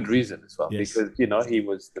for a good reason as well. Yes.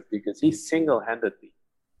 Because he single-handedly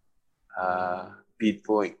beat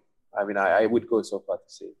Boeing. I mean, I would go so far to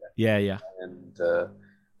say that. Yeah. And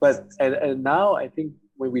and now I think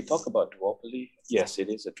when we talk about duopoly, yes, it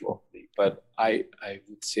is a duopoly. But I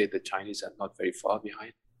would say the Chinese are not very far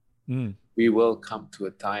behind. We will come to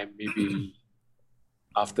a time maybe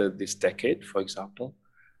after this decade, for example,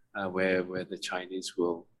 where the Chinese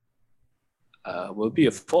will be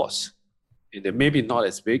a force. And they're maybe not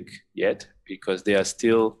as big yet because they are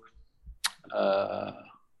still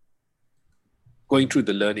going through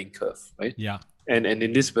the learning curve, right? Yeah. And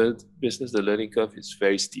in this business, the learning curve is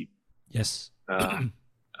very steep. Yes.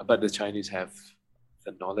 But the Chinese have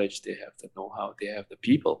the knowledge, they have the know-how, they have the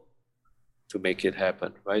people to make it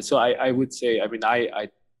happen, right? So I would say, I mean, I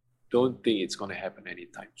don't think it's going to happen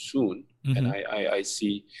anytime soon. And I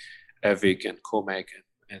see Avic and Comac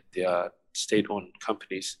and their state-owned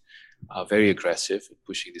companies are very aggressive in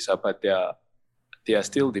pushing this up, but they are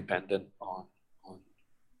still dependent on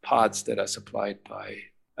parts that are supplied by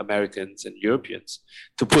Americans and Europeans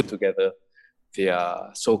to put together their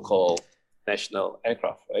so-called national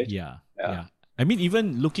aircraft, right? Yeah. I mean,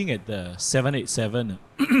 even looking at the 787,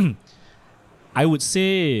 I would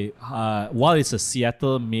say while it's a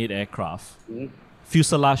Seattle-made aircraft,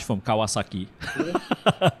 fuselage from Kawasaki,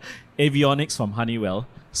 avionics from Honeywell.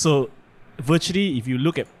 So virtually, if you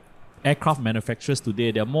look at aircraft manufacturers today,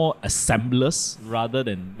 they're more assemblers rather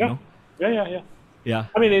than, you know. Yeah.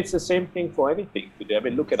 I mean, it's the same thing for anything today. I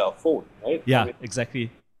mean, look at our phone, right? Yeah, I mean,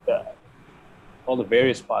 exactly. All the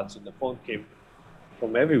various parts in the phone came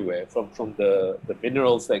from everywhere, from the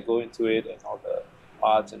minerals that go into it and all the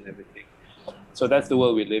parts and everything. So that's the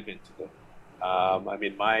world we live in today. I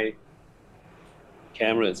mean, my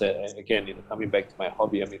cameras, again, coming back to my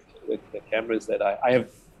hobby, I mean, the cameras that I have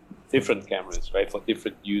different cameras, right, for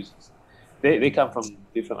different uses. They come from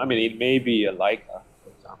different, I mean, it may be a Leica, for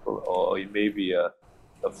example, or it may be a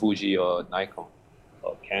Fuji or Nikon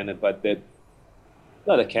or Canon, but the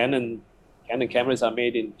Canon cameras are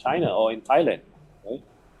made in China or in Thailand, right?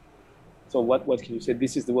 So what can you say?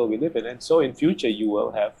 This is the world we live in. And so in future you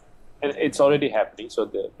will have, and it's already happening, so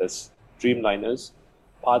the Dreamliners,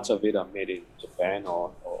 parts of it are made in Japan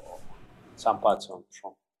or some parts from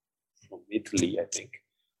Italy, I think.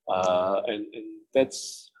 And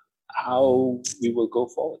that's how we will go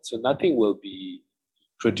forward. So nothing will be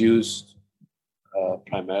produced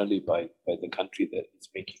primarily by the country that is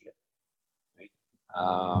making it, right?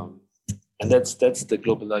 And that's the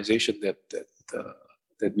globalization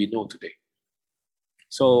that we know today.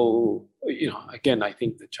 So again, I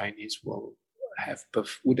think the Chinese would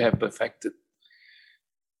have perfected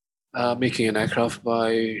making an aircraft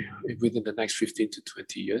within the next 15 to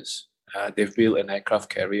 20 years. They've built an aircraft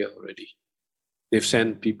carrier already. They've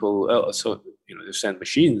sent people, they've sent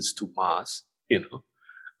machines to Mars.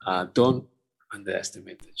 Don't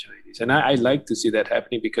underestimate the Chinese, and I like to see that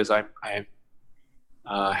happening because I'm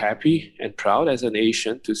happy and proud as an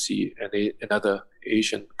Asian to see another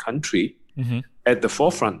Asian country at the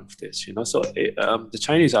forefront of this. So the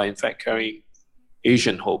Chinese are in fact carrying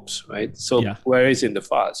Asian hopes, right? So whereas in the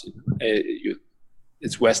past,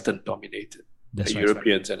 it's Western dominated, the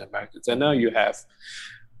Europeans and Americans, and now you have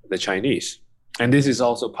the Chinese, and this is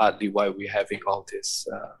also partly why we're having all this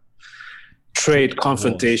trade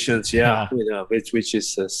confrontations, which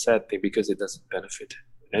is a sad thing because it doesn't benefit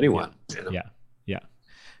anyone.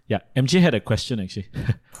 Yeah. MJ had a question actually.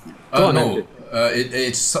 No,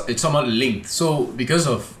 it's somewhat linked. So because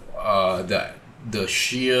of the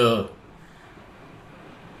sheer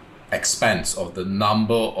expanse of the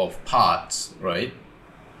number of parts, right,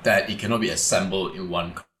 that it cannot be assembled in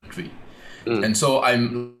one country. And so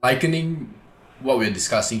I'm likening what we're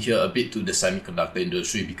discussing here a bit to the semiconductor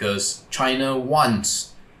industry, because China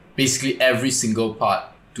wants basically every single part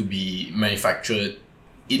to be manufactured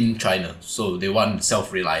in China. So they want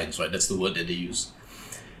self-reliance, right? That's the word that they use.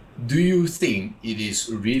 Do you think it is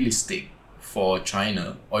realistic for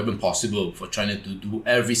China, or even possible for China, to do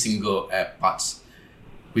every single parts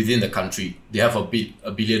within the country. They have a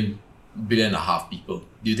billion and a half people.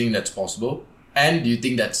 Do you think that's possible? And do you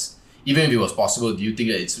think that's, even if it was possible, do you think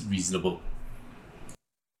that it's reasonable?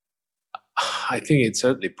 I think it's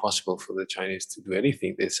certainly possible for the Chinese to do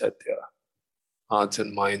anything they set their hearts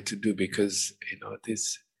and mind to do, because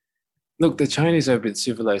the Chinese have been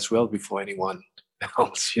civilized well before anyone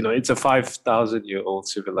else. It's a 5,000-year-old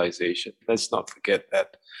civilization. Let's not forget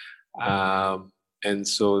that. And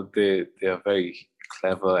so they are very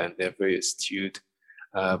clever and they're very astute.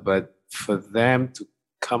 But for them to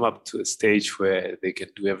come up to a stage where they can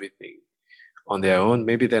do everything on their own,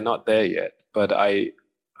 maybe they're not there yet. But I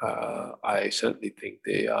certainly think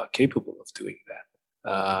they are capable of doing that.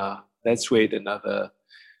 Let's wait another,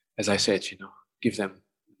 as I said, give them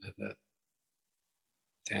another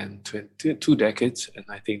 10, 20, 2 decades, and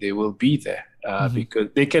I think they will be there because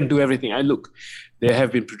they can do everything. They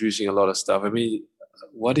have been producing a lot of stuff. I mean,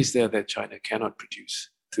 what is there that China cannot produce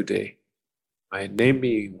today? Right? Name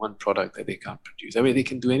me one product that they can't produce. I mean, they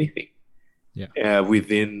can do anything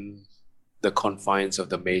within the confines of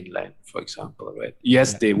the mainland, for example, right?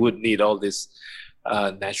 Yes, they would need all this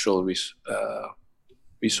natural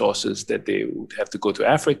resources that they would have to go to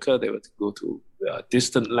Africa, they would go to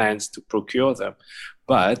distant lands to procure them,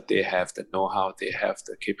 but they have the know-how, they have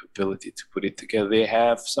the capability to put it together. They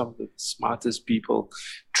have some of the smartest people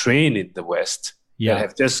trained in the West that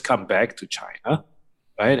have just come back to China,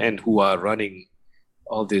 right? And who are running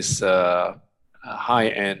all these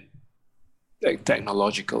high-end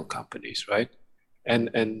technological companies, right? And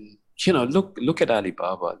look at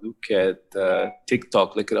Alibaba, look at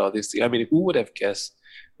TikTok, look at all these things. I mean, who would have guessed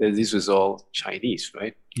that this was all Chinese,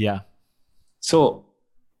 right? Yeah. So,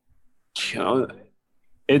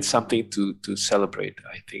 it's something to celebrate,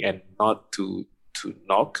 I think, and not to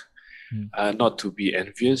knock, not to be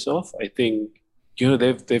envious of. I think,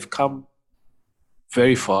 they've come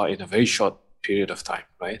very far in a very short period of time,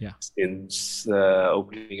 right? Yeah. Since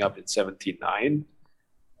opening up in 1979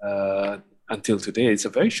 until today, it's a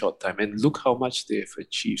very short time, and look how much they've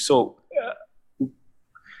achieved. So,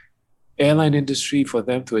 airline industry, for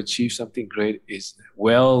them to achieve something great is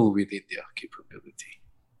well within their capability,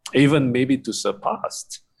 even maybe to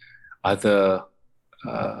surpass other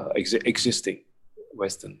existing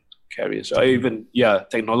Western carriers, or even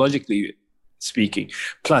technologically speaking.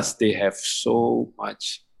 Plus, they have so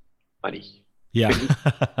much money. Yeah.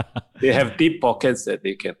 They have deep pockets that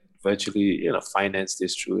they can virtually, finance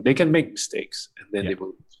this through. They can make mistakes, and then they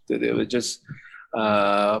will just,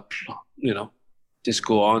 just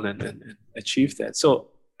go on and achieve that.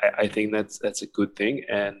 So I think that's a good thing,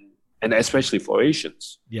 and especially for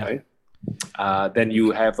Asians, right? Then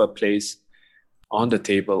you have a place on the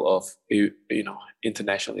table of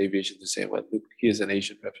international aviation to say, well, look, here's an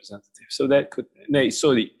Asian representative. So that could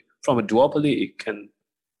from a duopoly, it can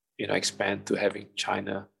expand to having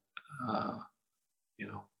China,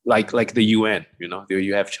 like the UN.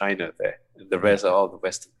 You have China there, and the rest are all the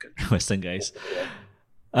Western countries. Western guys.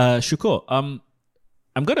 Shukor,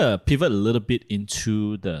 I'm going to pivot a little bit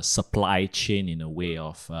into the supply chain in a way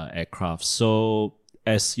of aircraft. So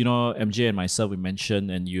as MJ and myself, we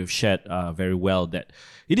mentioned, and you've shared very well, that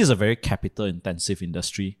it is a very capital intensive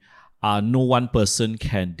industry. No one person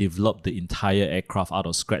can develop the entire aircraft out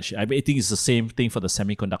of scratch. I think it's the same thing for the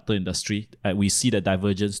semiconductor industry. We see the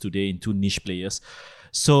divergence today into niche players.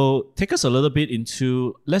 So take us a little bit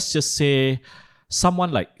into, let's just say,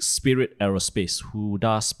 someone like Spirit Aerospace, who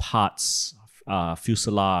does parts,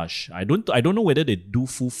 fuselage. I don't know whether they do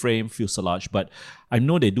full frame fuselage, but I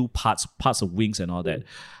know they do parts of wings and all that.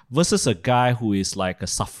 Versus a guy who is like a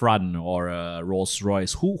Safran or a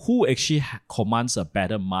Rolls-Royce, who actually commands a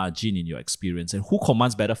better margin in your experience, and who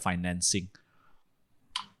commands better financing?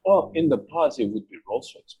 Well, in the past it would be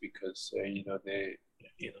Rolls-Royce, because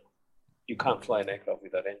you can't fly an aircraft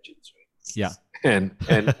without engines, right? Yeah.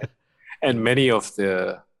 and many of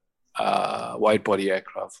the wide body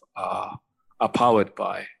aircraft are powered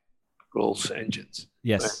by Rolls engines.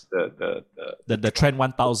 Yes. Right? The Trent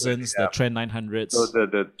 1000s, the Trent 900s. So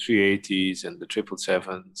the 380s and the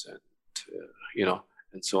 777s, and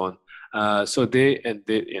and so on. So and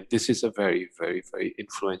this is a very, very, very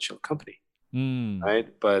influential company, right?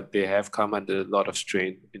 But they have come under a lot of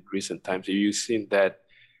strain in recent times. You've seen that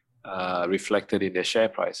reflected in their share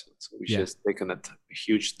price, which has taken a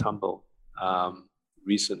huge tumble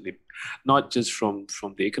recently, not just from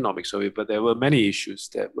the economics of it, but there were many issues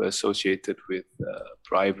that were associated with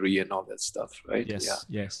bribery and all that stuff, right?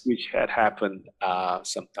 Yes. Which had happened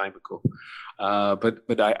some time ago,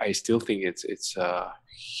 but I still think it's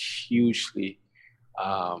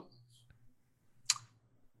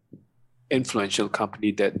influential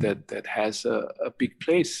company that has a big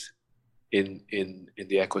place in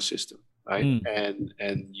the ecosystem, right?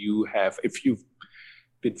 And you have, if you've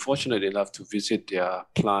been fortunate enough to visit their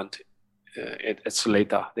plant at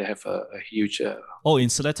Seletar, they have a huge. In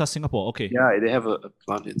Seletar, Singapore. Okay. Yeah, they have a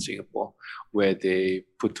plant in Singapore where they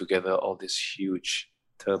put together all these huge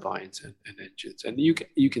turbines and engines, and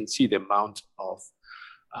you can see the amount of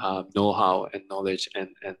know-how and knowledge and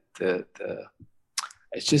the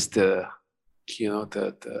it's just the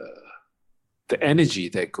energy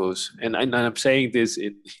that goes, and I'm saying this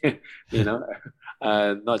in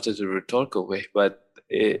not just a rhetorical way, but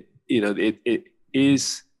it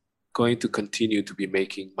is going to continue to be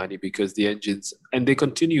making money because the engines, and they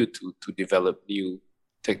continue to develop new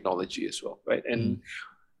technology as well, right? And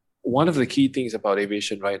one of the key things about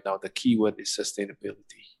aviation right now, the key word is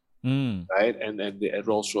sustainability, right? And the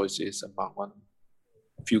Rolls-Royce is among one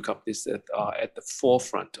few companies that are at the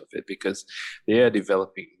forefront of it because they are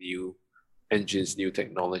developing new engines, new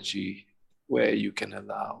technology where you can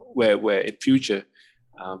allow, where in future,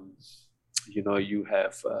 you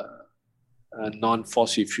have a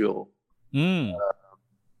non-fossil fuel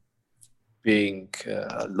being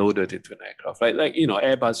loaded into an aircraft, right? Like,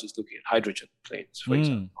 Airbus is looking at hydrogen planes, for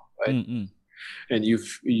example, right? And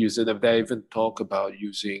they're even talk about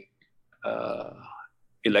using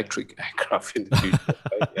electric aircraft in the future.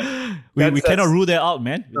 Right? Yeah. we cannot rule that out,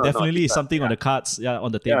 man. No, Definitely something on the cards,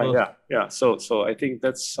 on the table. Yeah. So I think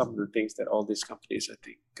that's some of the things that all these companies, I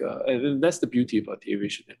think, and that's the beauty about the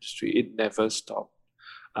aviation industry. It never stopped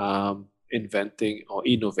inventing or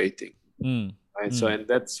innovating. Right? So, and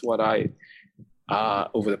that's what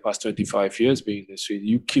over the past 25 years being in the industry,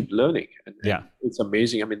 you keep learning. And it's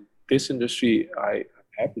amazing. I mean, this industry, I'm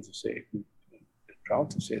happy to say, and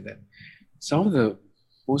proud to say that some of the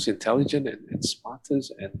most intelligent and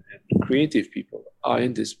smartest and creative people are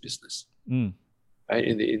in this business, right?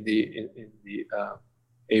 In the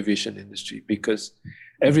aviation industry, because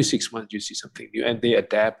every 6 months you see something new, and they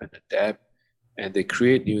adapt, and they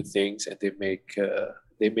create new things, and they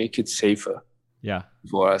make it safer,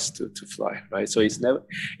 for us to fly, right? So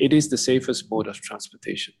it is the safest mode of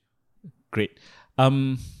transportation. Great.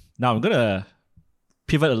 Now I'm gonna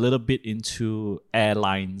pivot a little bit into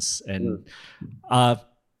airlines, and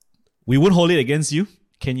we won't hold it against you.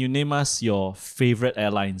 Can you name us your favorite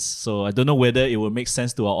airlines? So I don't know whether it will make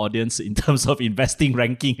sense to our audience in terms of investing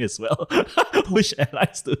ranking as well. Which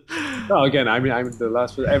airlines do? No, again, I mean, I'm the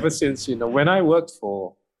last one. Ever since, when I worked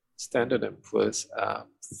for Standard & Poor's, I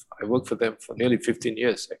worked for them for nearly 15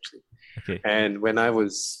 years, actually. Okay. And when I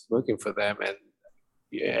was working for them, and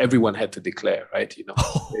everyone had to declare, right?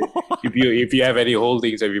 If you have any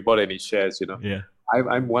holdings, if you bought any shares,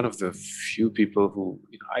 I'm one of the few people who,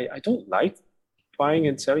 I don't like buying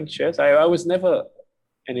and selling shares. I was never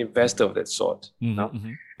an investor of that sort.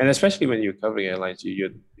 And especially when you're covering airlines,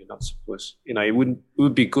 you're not supposed, it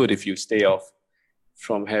would be good if you stay off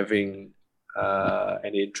from having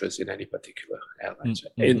any interest in any particular airlines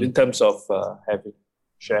in terms of having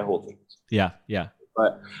shareholdings. Yeah.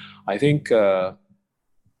 But I think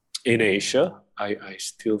in Asia, I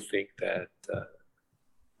still think that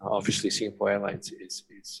obviously Singapore Airlines is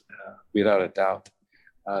without a doubt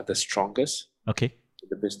the strongest. Okay. In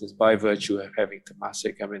the business by virtue of having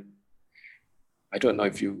Temasek. I mean, I don't know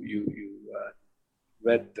if you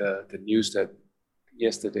read the news that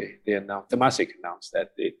yesterday Temasek announced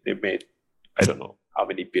that they made, I don't know how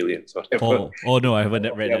many billions or whatever. Oh no, I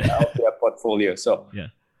haven't read it. Their portfolio. So yeah.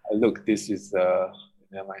 Look, this is an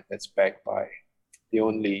airline that's backed by the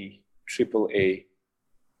only AAA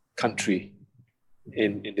country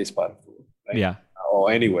in this part of the world, right? Yeah.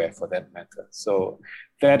 Or anywhere for that matter. So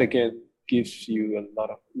that again gives you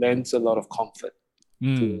lends a lot of comfort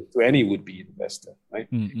to any would-be investor, right?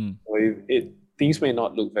 So things may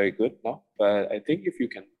not look very good now, but I think if you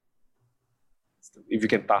can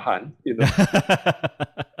tahan,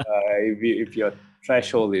 if your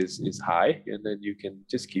threshold is high, and then you can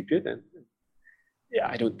just keep it, and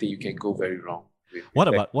I don't think you can go very wrong. What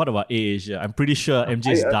about AirAsia? I'm pretty sure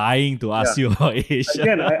MJ is dying to ask you about AirAsia.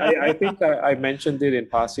 Again, I think I mentioned it in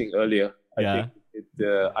passing earlier. I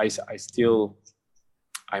think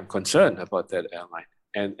I'm concerned about that airline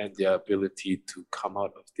and their ability to come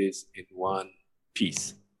out of this in one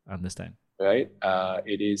piece. Understand. Right?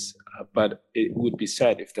 It is, but it would be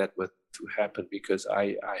sad if that were to happen, because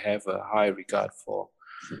I have a high regard for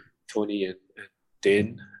Tony and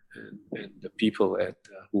Dane and the people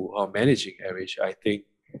who are managing AirAsia. I think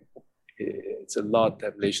it's a lot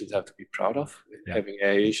that Malaysians have to be proud of, having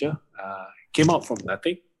AirAsia. Came out from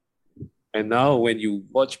nothing. And now when you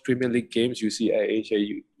watch Premier League games, you see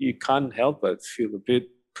AirAsia, you can't help but feel a bit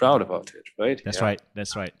proud about it, right? That's Yeah. right.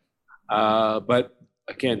 That's right. But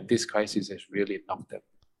again, this crisis has really knocked them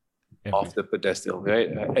off the pedestal, right?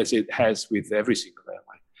 As it has with every single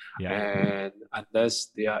airline. Yeah. And unless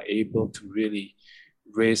they are able to really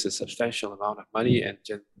raise a substantial amount of money and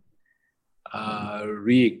just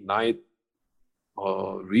reignite or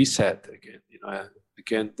reset again,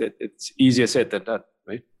 again, that it's easier said than done,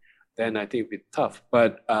 right? Then I think it'd be tough.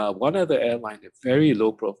 But one other airline, a very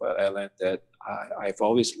low-profile airline that I've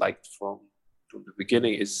always liked from the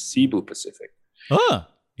beginning is Cebu Pacific. Oh,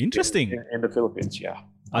 interesting. In the Philippines, yeah.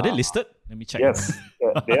 Are they listed? Let me check. Yes,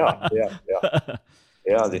 they are.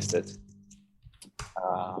 They are listed.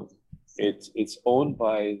 It's owned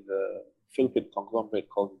by the Philippine conglomerate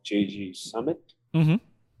called JG Summit. Mm-hmm.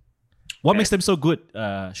 What makes them so good,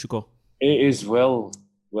 Shukor? It is well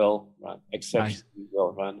run, exceptionally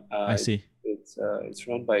well run. I see. It's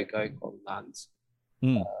run by a guy called Lance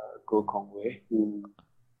Go Kongwei, who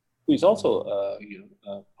is also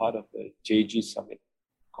part of the JG Summit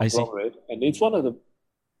conglomerate, and it's one of the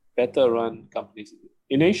better run companies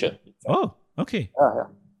in Asia. In fact. Oh, okay. Yeah.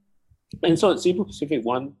 And so Cebu Pacific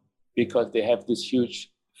won because they have this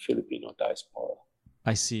huge Filipino diaspora.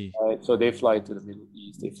 I see. So they fly to the Middle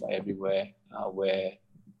East, they fly everywhere, where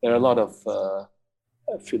there are a lot of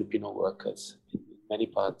Filipino workers in many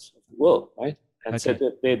parts of the world, right? And so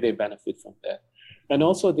they benefit from that. And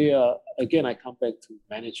also they are, again, I come back to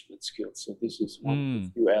management skills. So this is one of the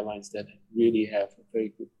few airlines that really have a very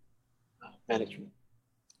good management.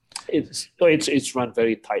 It's run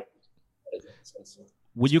very tight.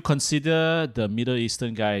 Would you consider the Middle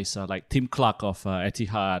Eastern guys like Tim Clark of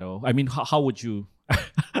Etihad? Or I mean, how would you?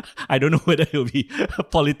 I don't know whether it will be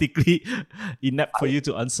politically inept for you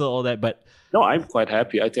to answer all that, but no, I'm quite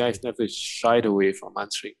happy. I think I've never shied away from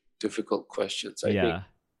answering difficult questions. I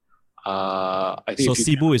think so.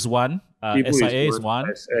 Cebu is one. SIA is one.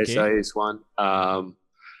 SIA is one.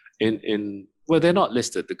 Well, they're not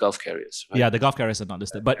listed, the Gulf carriers. Right? Yeah, the Gulf carriers are not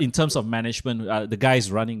listed. But in terms of management, the guys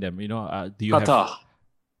running them, do you Qatar. have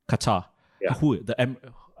Qatar? Yeah.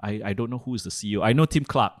 I don't know who is the CEO. I know Tim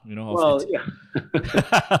Clark, of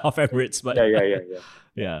Emirates, but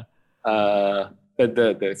yeah. But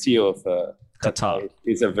the CEO of Qatar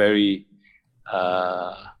is a very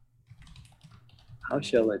how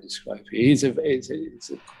shall I describe him? He's a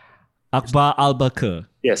Akbar Al-Bakr.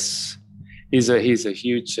 Yes. He's a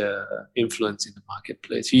huge influence in the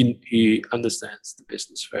marketplace. He understands the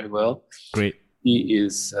business very well. Great. He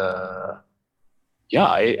is,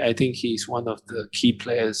 I think he's one of the key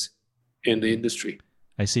players in the industry.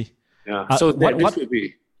 I see. Yeah. So this will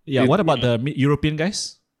be. Yeah. What about the European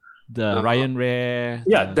guys? The Ryanair.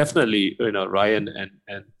 Yeah, definitely. Ryan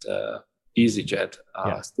and EasyJet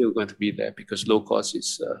are still going to be there because low cost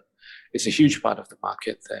is a huge part of the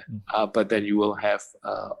market there. But then you will have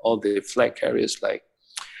all the flag carriers like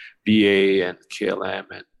BA and KLM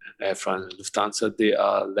and Air France and Lufthansa. They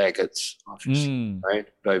are laggards, obviously, right?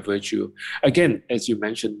 By virtue. Again, as you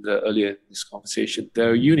mentioned earlier in this conversation,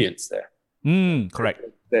 there are unions there. Correct.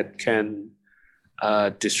 That can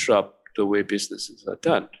disrupt the way businesses are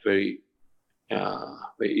done very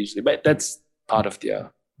easily. But that's part of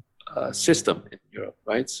their system in Europe,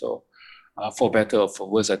 right? So for better or for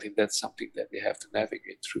worse, I think that's something that they have to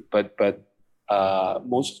navigate through. But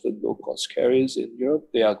most of the low-cost carriers in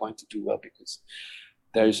Europe, they are going to do well because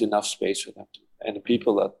there is enough space for them to. And the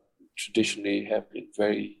people that traditionally have been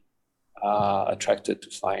very attracted to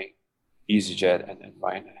flying EasyJet and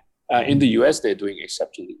Ryanair. In the US, they're doing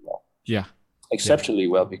exceptionally well. Yeah. Exceptionally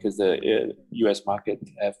well because the US market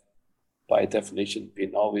have, by definition,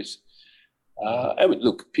 been always.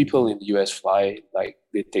 Look, people in the US fly like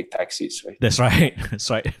they take taxis, right? That's right. That's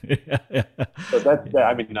right. So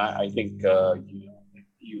I think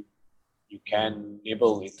you can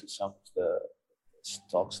nibble into some of the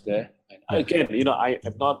stocks there. And again, I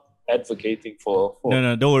am not advocating for.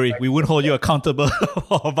 No, don't worry. We wouldn't hold you accountable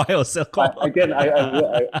for buy or sell call. Again,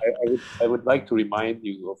 I would like to remind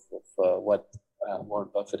you of what Warren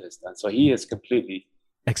Buffett has done. So he has completely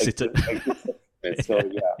exited. So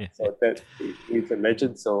so that he's a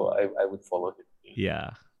legend. So I would follow him.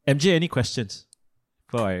 Yeah. MJ, any questions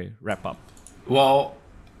before I wrap up? Well,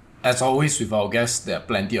 as always with our guests, there are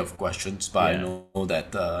plenty of questions, but I know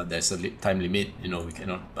that there's a time limit. We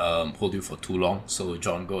cannot hold you for too long. So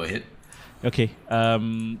John, go ahead. Okay.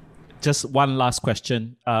 Just one last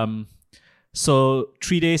question. So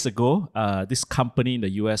 3 days ago, this company in the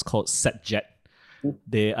US called SetJet,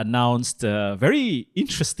 they announced a very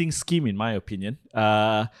interesting scheme, in my opinion.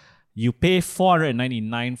 You pay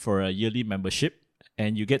 $499 for a yearly membership,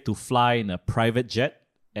 and you get to fly in a private jet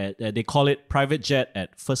they call it private jet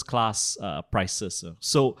at first class prices.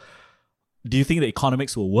 So do you think the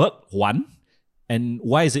economics will work? One, and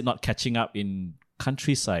why is it not catching up in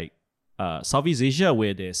countries like Southeast Asia,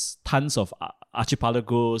 where there's tons of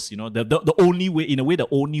archipelagos? The only way, in a way, the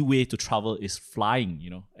only way to travel is flying.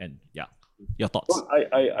 And yeah, your thoughts? Well,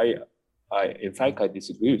 in fact, I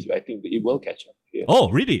disagree with you. I think that it will catch up here. Oh,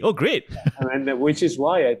 really? Oh, great. And which is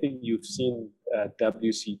why I think you've seen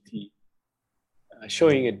WCT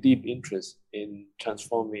showing a deep interest in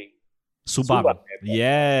transforming Subang.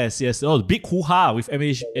 Yes. Oh, the big hoo-ha with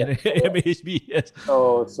MHB. Yes.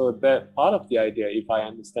 So that part of the idea, if I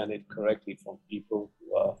understand it correctly from people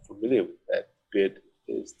who are familiar with that bid,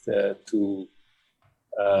 is to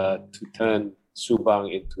turn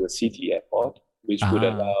Subang into a city airport, which would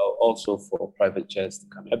allow also for private jets to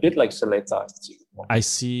come. A bit like Seletar in Singapore. I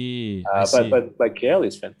see. But KL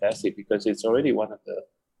is fantastic because it's already one of the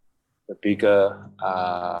bigger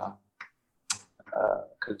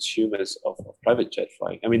consumers of private jet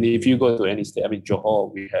flying. I mean, if you go to any state,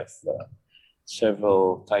 Johor, we have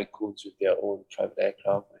several tycoons with their own private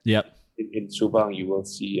aircraft. Yep. In Subang, you will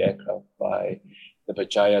see aircraft by the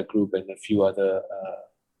Bajaya Group and a few other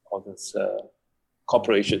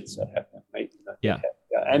corporations that have them, right?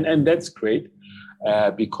 And that's great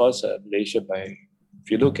because Malaysia,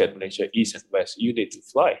 if you look at Malaysia East and West, you need to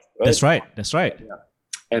fly. Right? That's right. Yeah.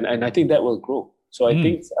 And I think that will grow. So I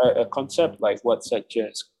think a concept like what SetJet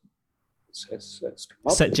has come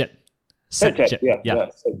up with. SetJet. SetJet.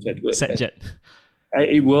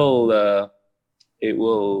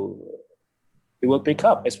 It will pick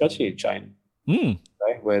up, especially in China,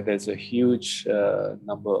 right, where there's a huge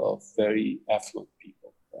number of very affluent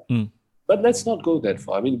people. Right? But let's not go that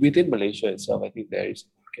far. I mean, within Malaysia itself, I think there is a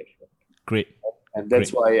market for it. Great. And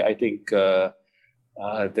that's why I think that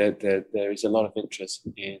there is a lot of interest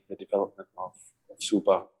in the development of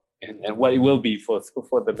Subang and what it will be for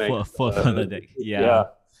the next. For the next.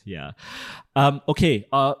 Yeah. Okay.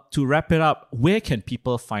 To wrap it up, where can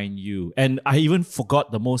people find you? And I even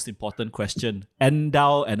forgot the most important question.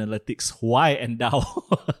 Endau Analytics. Why Endau?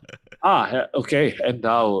 Okay.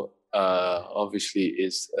 Endau obviously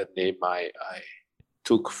is a name I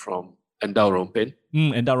took from Endau Rompin.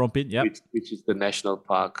 Endau Rompin, yeah. Which is the national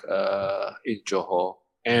park in Johor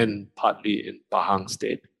and partly in Pahang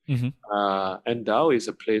State. Endau is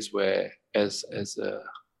a place where, as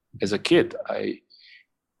a kid,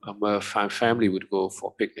 my family would go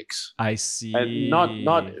for picnics. I see. And not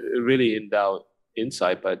really Endau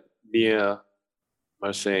inside, but near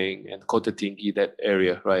Mersing and Kota Tinggi, that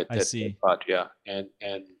area, right? I see. That part, yeah. And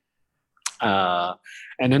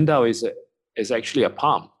Endau is actually a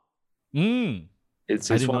palm.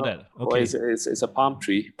 It's I didn't know that. Okay. It's a palm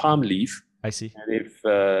tree, palm leaf. I see.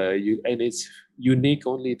 And it's unique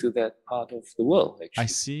only to that part of the world, actually. I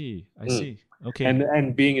see. Okay.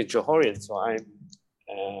 And being a Johorian, so I'm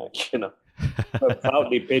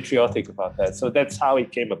proudly patriotic about that. So that's how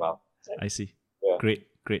it came about. I see. Yeah.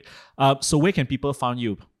 Great. So where can people find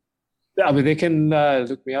you? Yeah, they can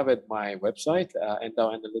look me up at my website,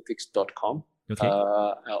 endauanalytics.com,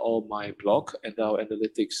 or my blog,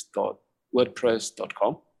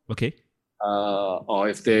 endauanalytics.wordpress.com. Okay. Or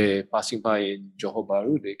if they're passing by in Johor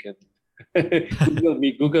Bahru, they can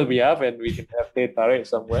Google me up and we can have Teh Tarik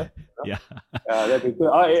somewhere. Yeah. That'd be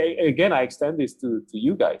good. Again, I extend this to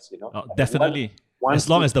you guys, definitely. As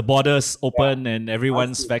long as the borders open and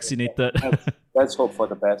everyone's vaccinated. Let's hope for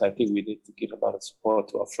the best. I think we need to give a lot of support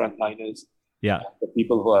to our frontliners. Yeah. The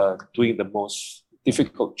people who are doing the most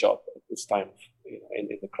difficult job at this time in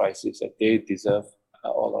the crisis, and they deserve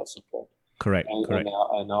all our support. Correct.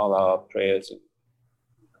 And all our prayers.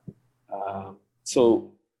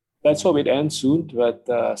 So let's hope it ends soon. But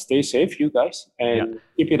stay safe, you guys, and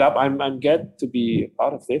keep it up. I'm glad to be a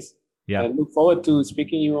part of this. Yeah. And look forward to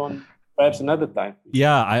speaking to you on perhaps another time.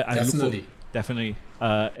 Yeah, I definitely.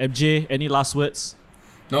 MJ, any last words?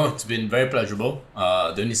 No, it's been very pleasurable.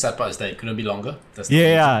 The only sad part is that it couldn't be longer. That's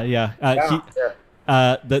The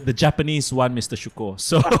Japanese one, Mr. Shukor.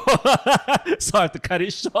 So I have to cut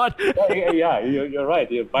it short. Yeah, you're right.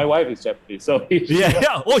 My wife is Japanese, so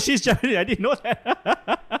yeah. Oh, she's Japanese. I didn't know that.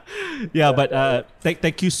 But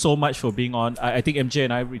thank you so much for being on. I think MJ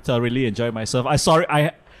and I really enjoyed myself.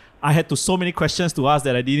 I had so many questions to ask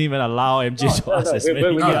that I didn't even allow MJ to ask as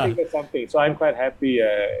many. We can think of something. So I'm quite happy.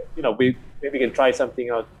 We maybe can try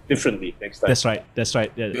something out differently next time. That's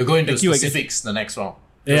right. Yeah. We're going to specifics the next round.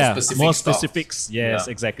 More specifics. Yes,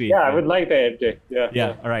 exactly. Yeah, I would like that, MJ.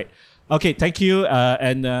 Yeah. All right. Okay, thank you.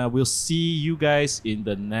 And we'll see you guys in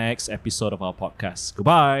the next episode of our podcast.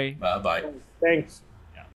 Goodbye. Bye. Thanks.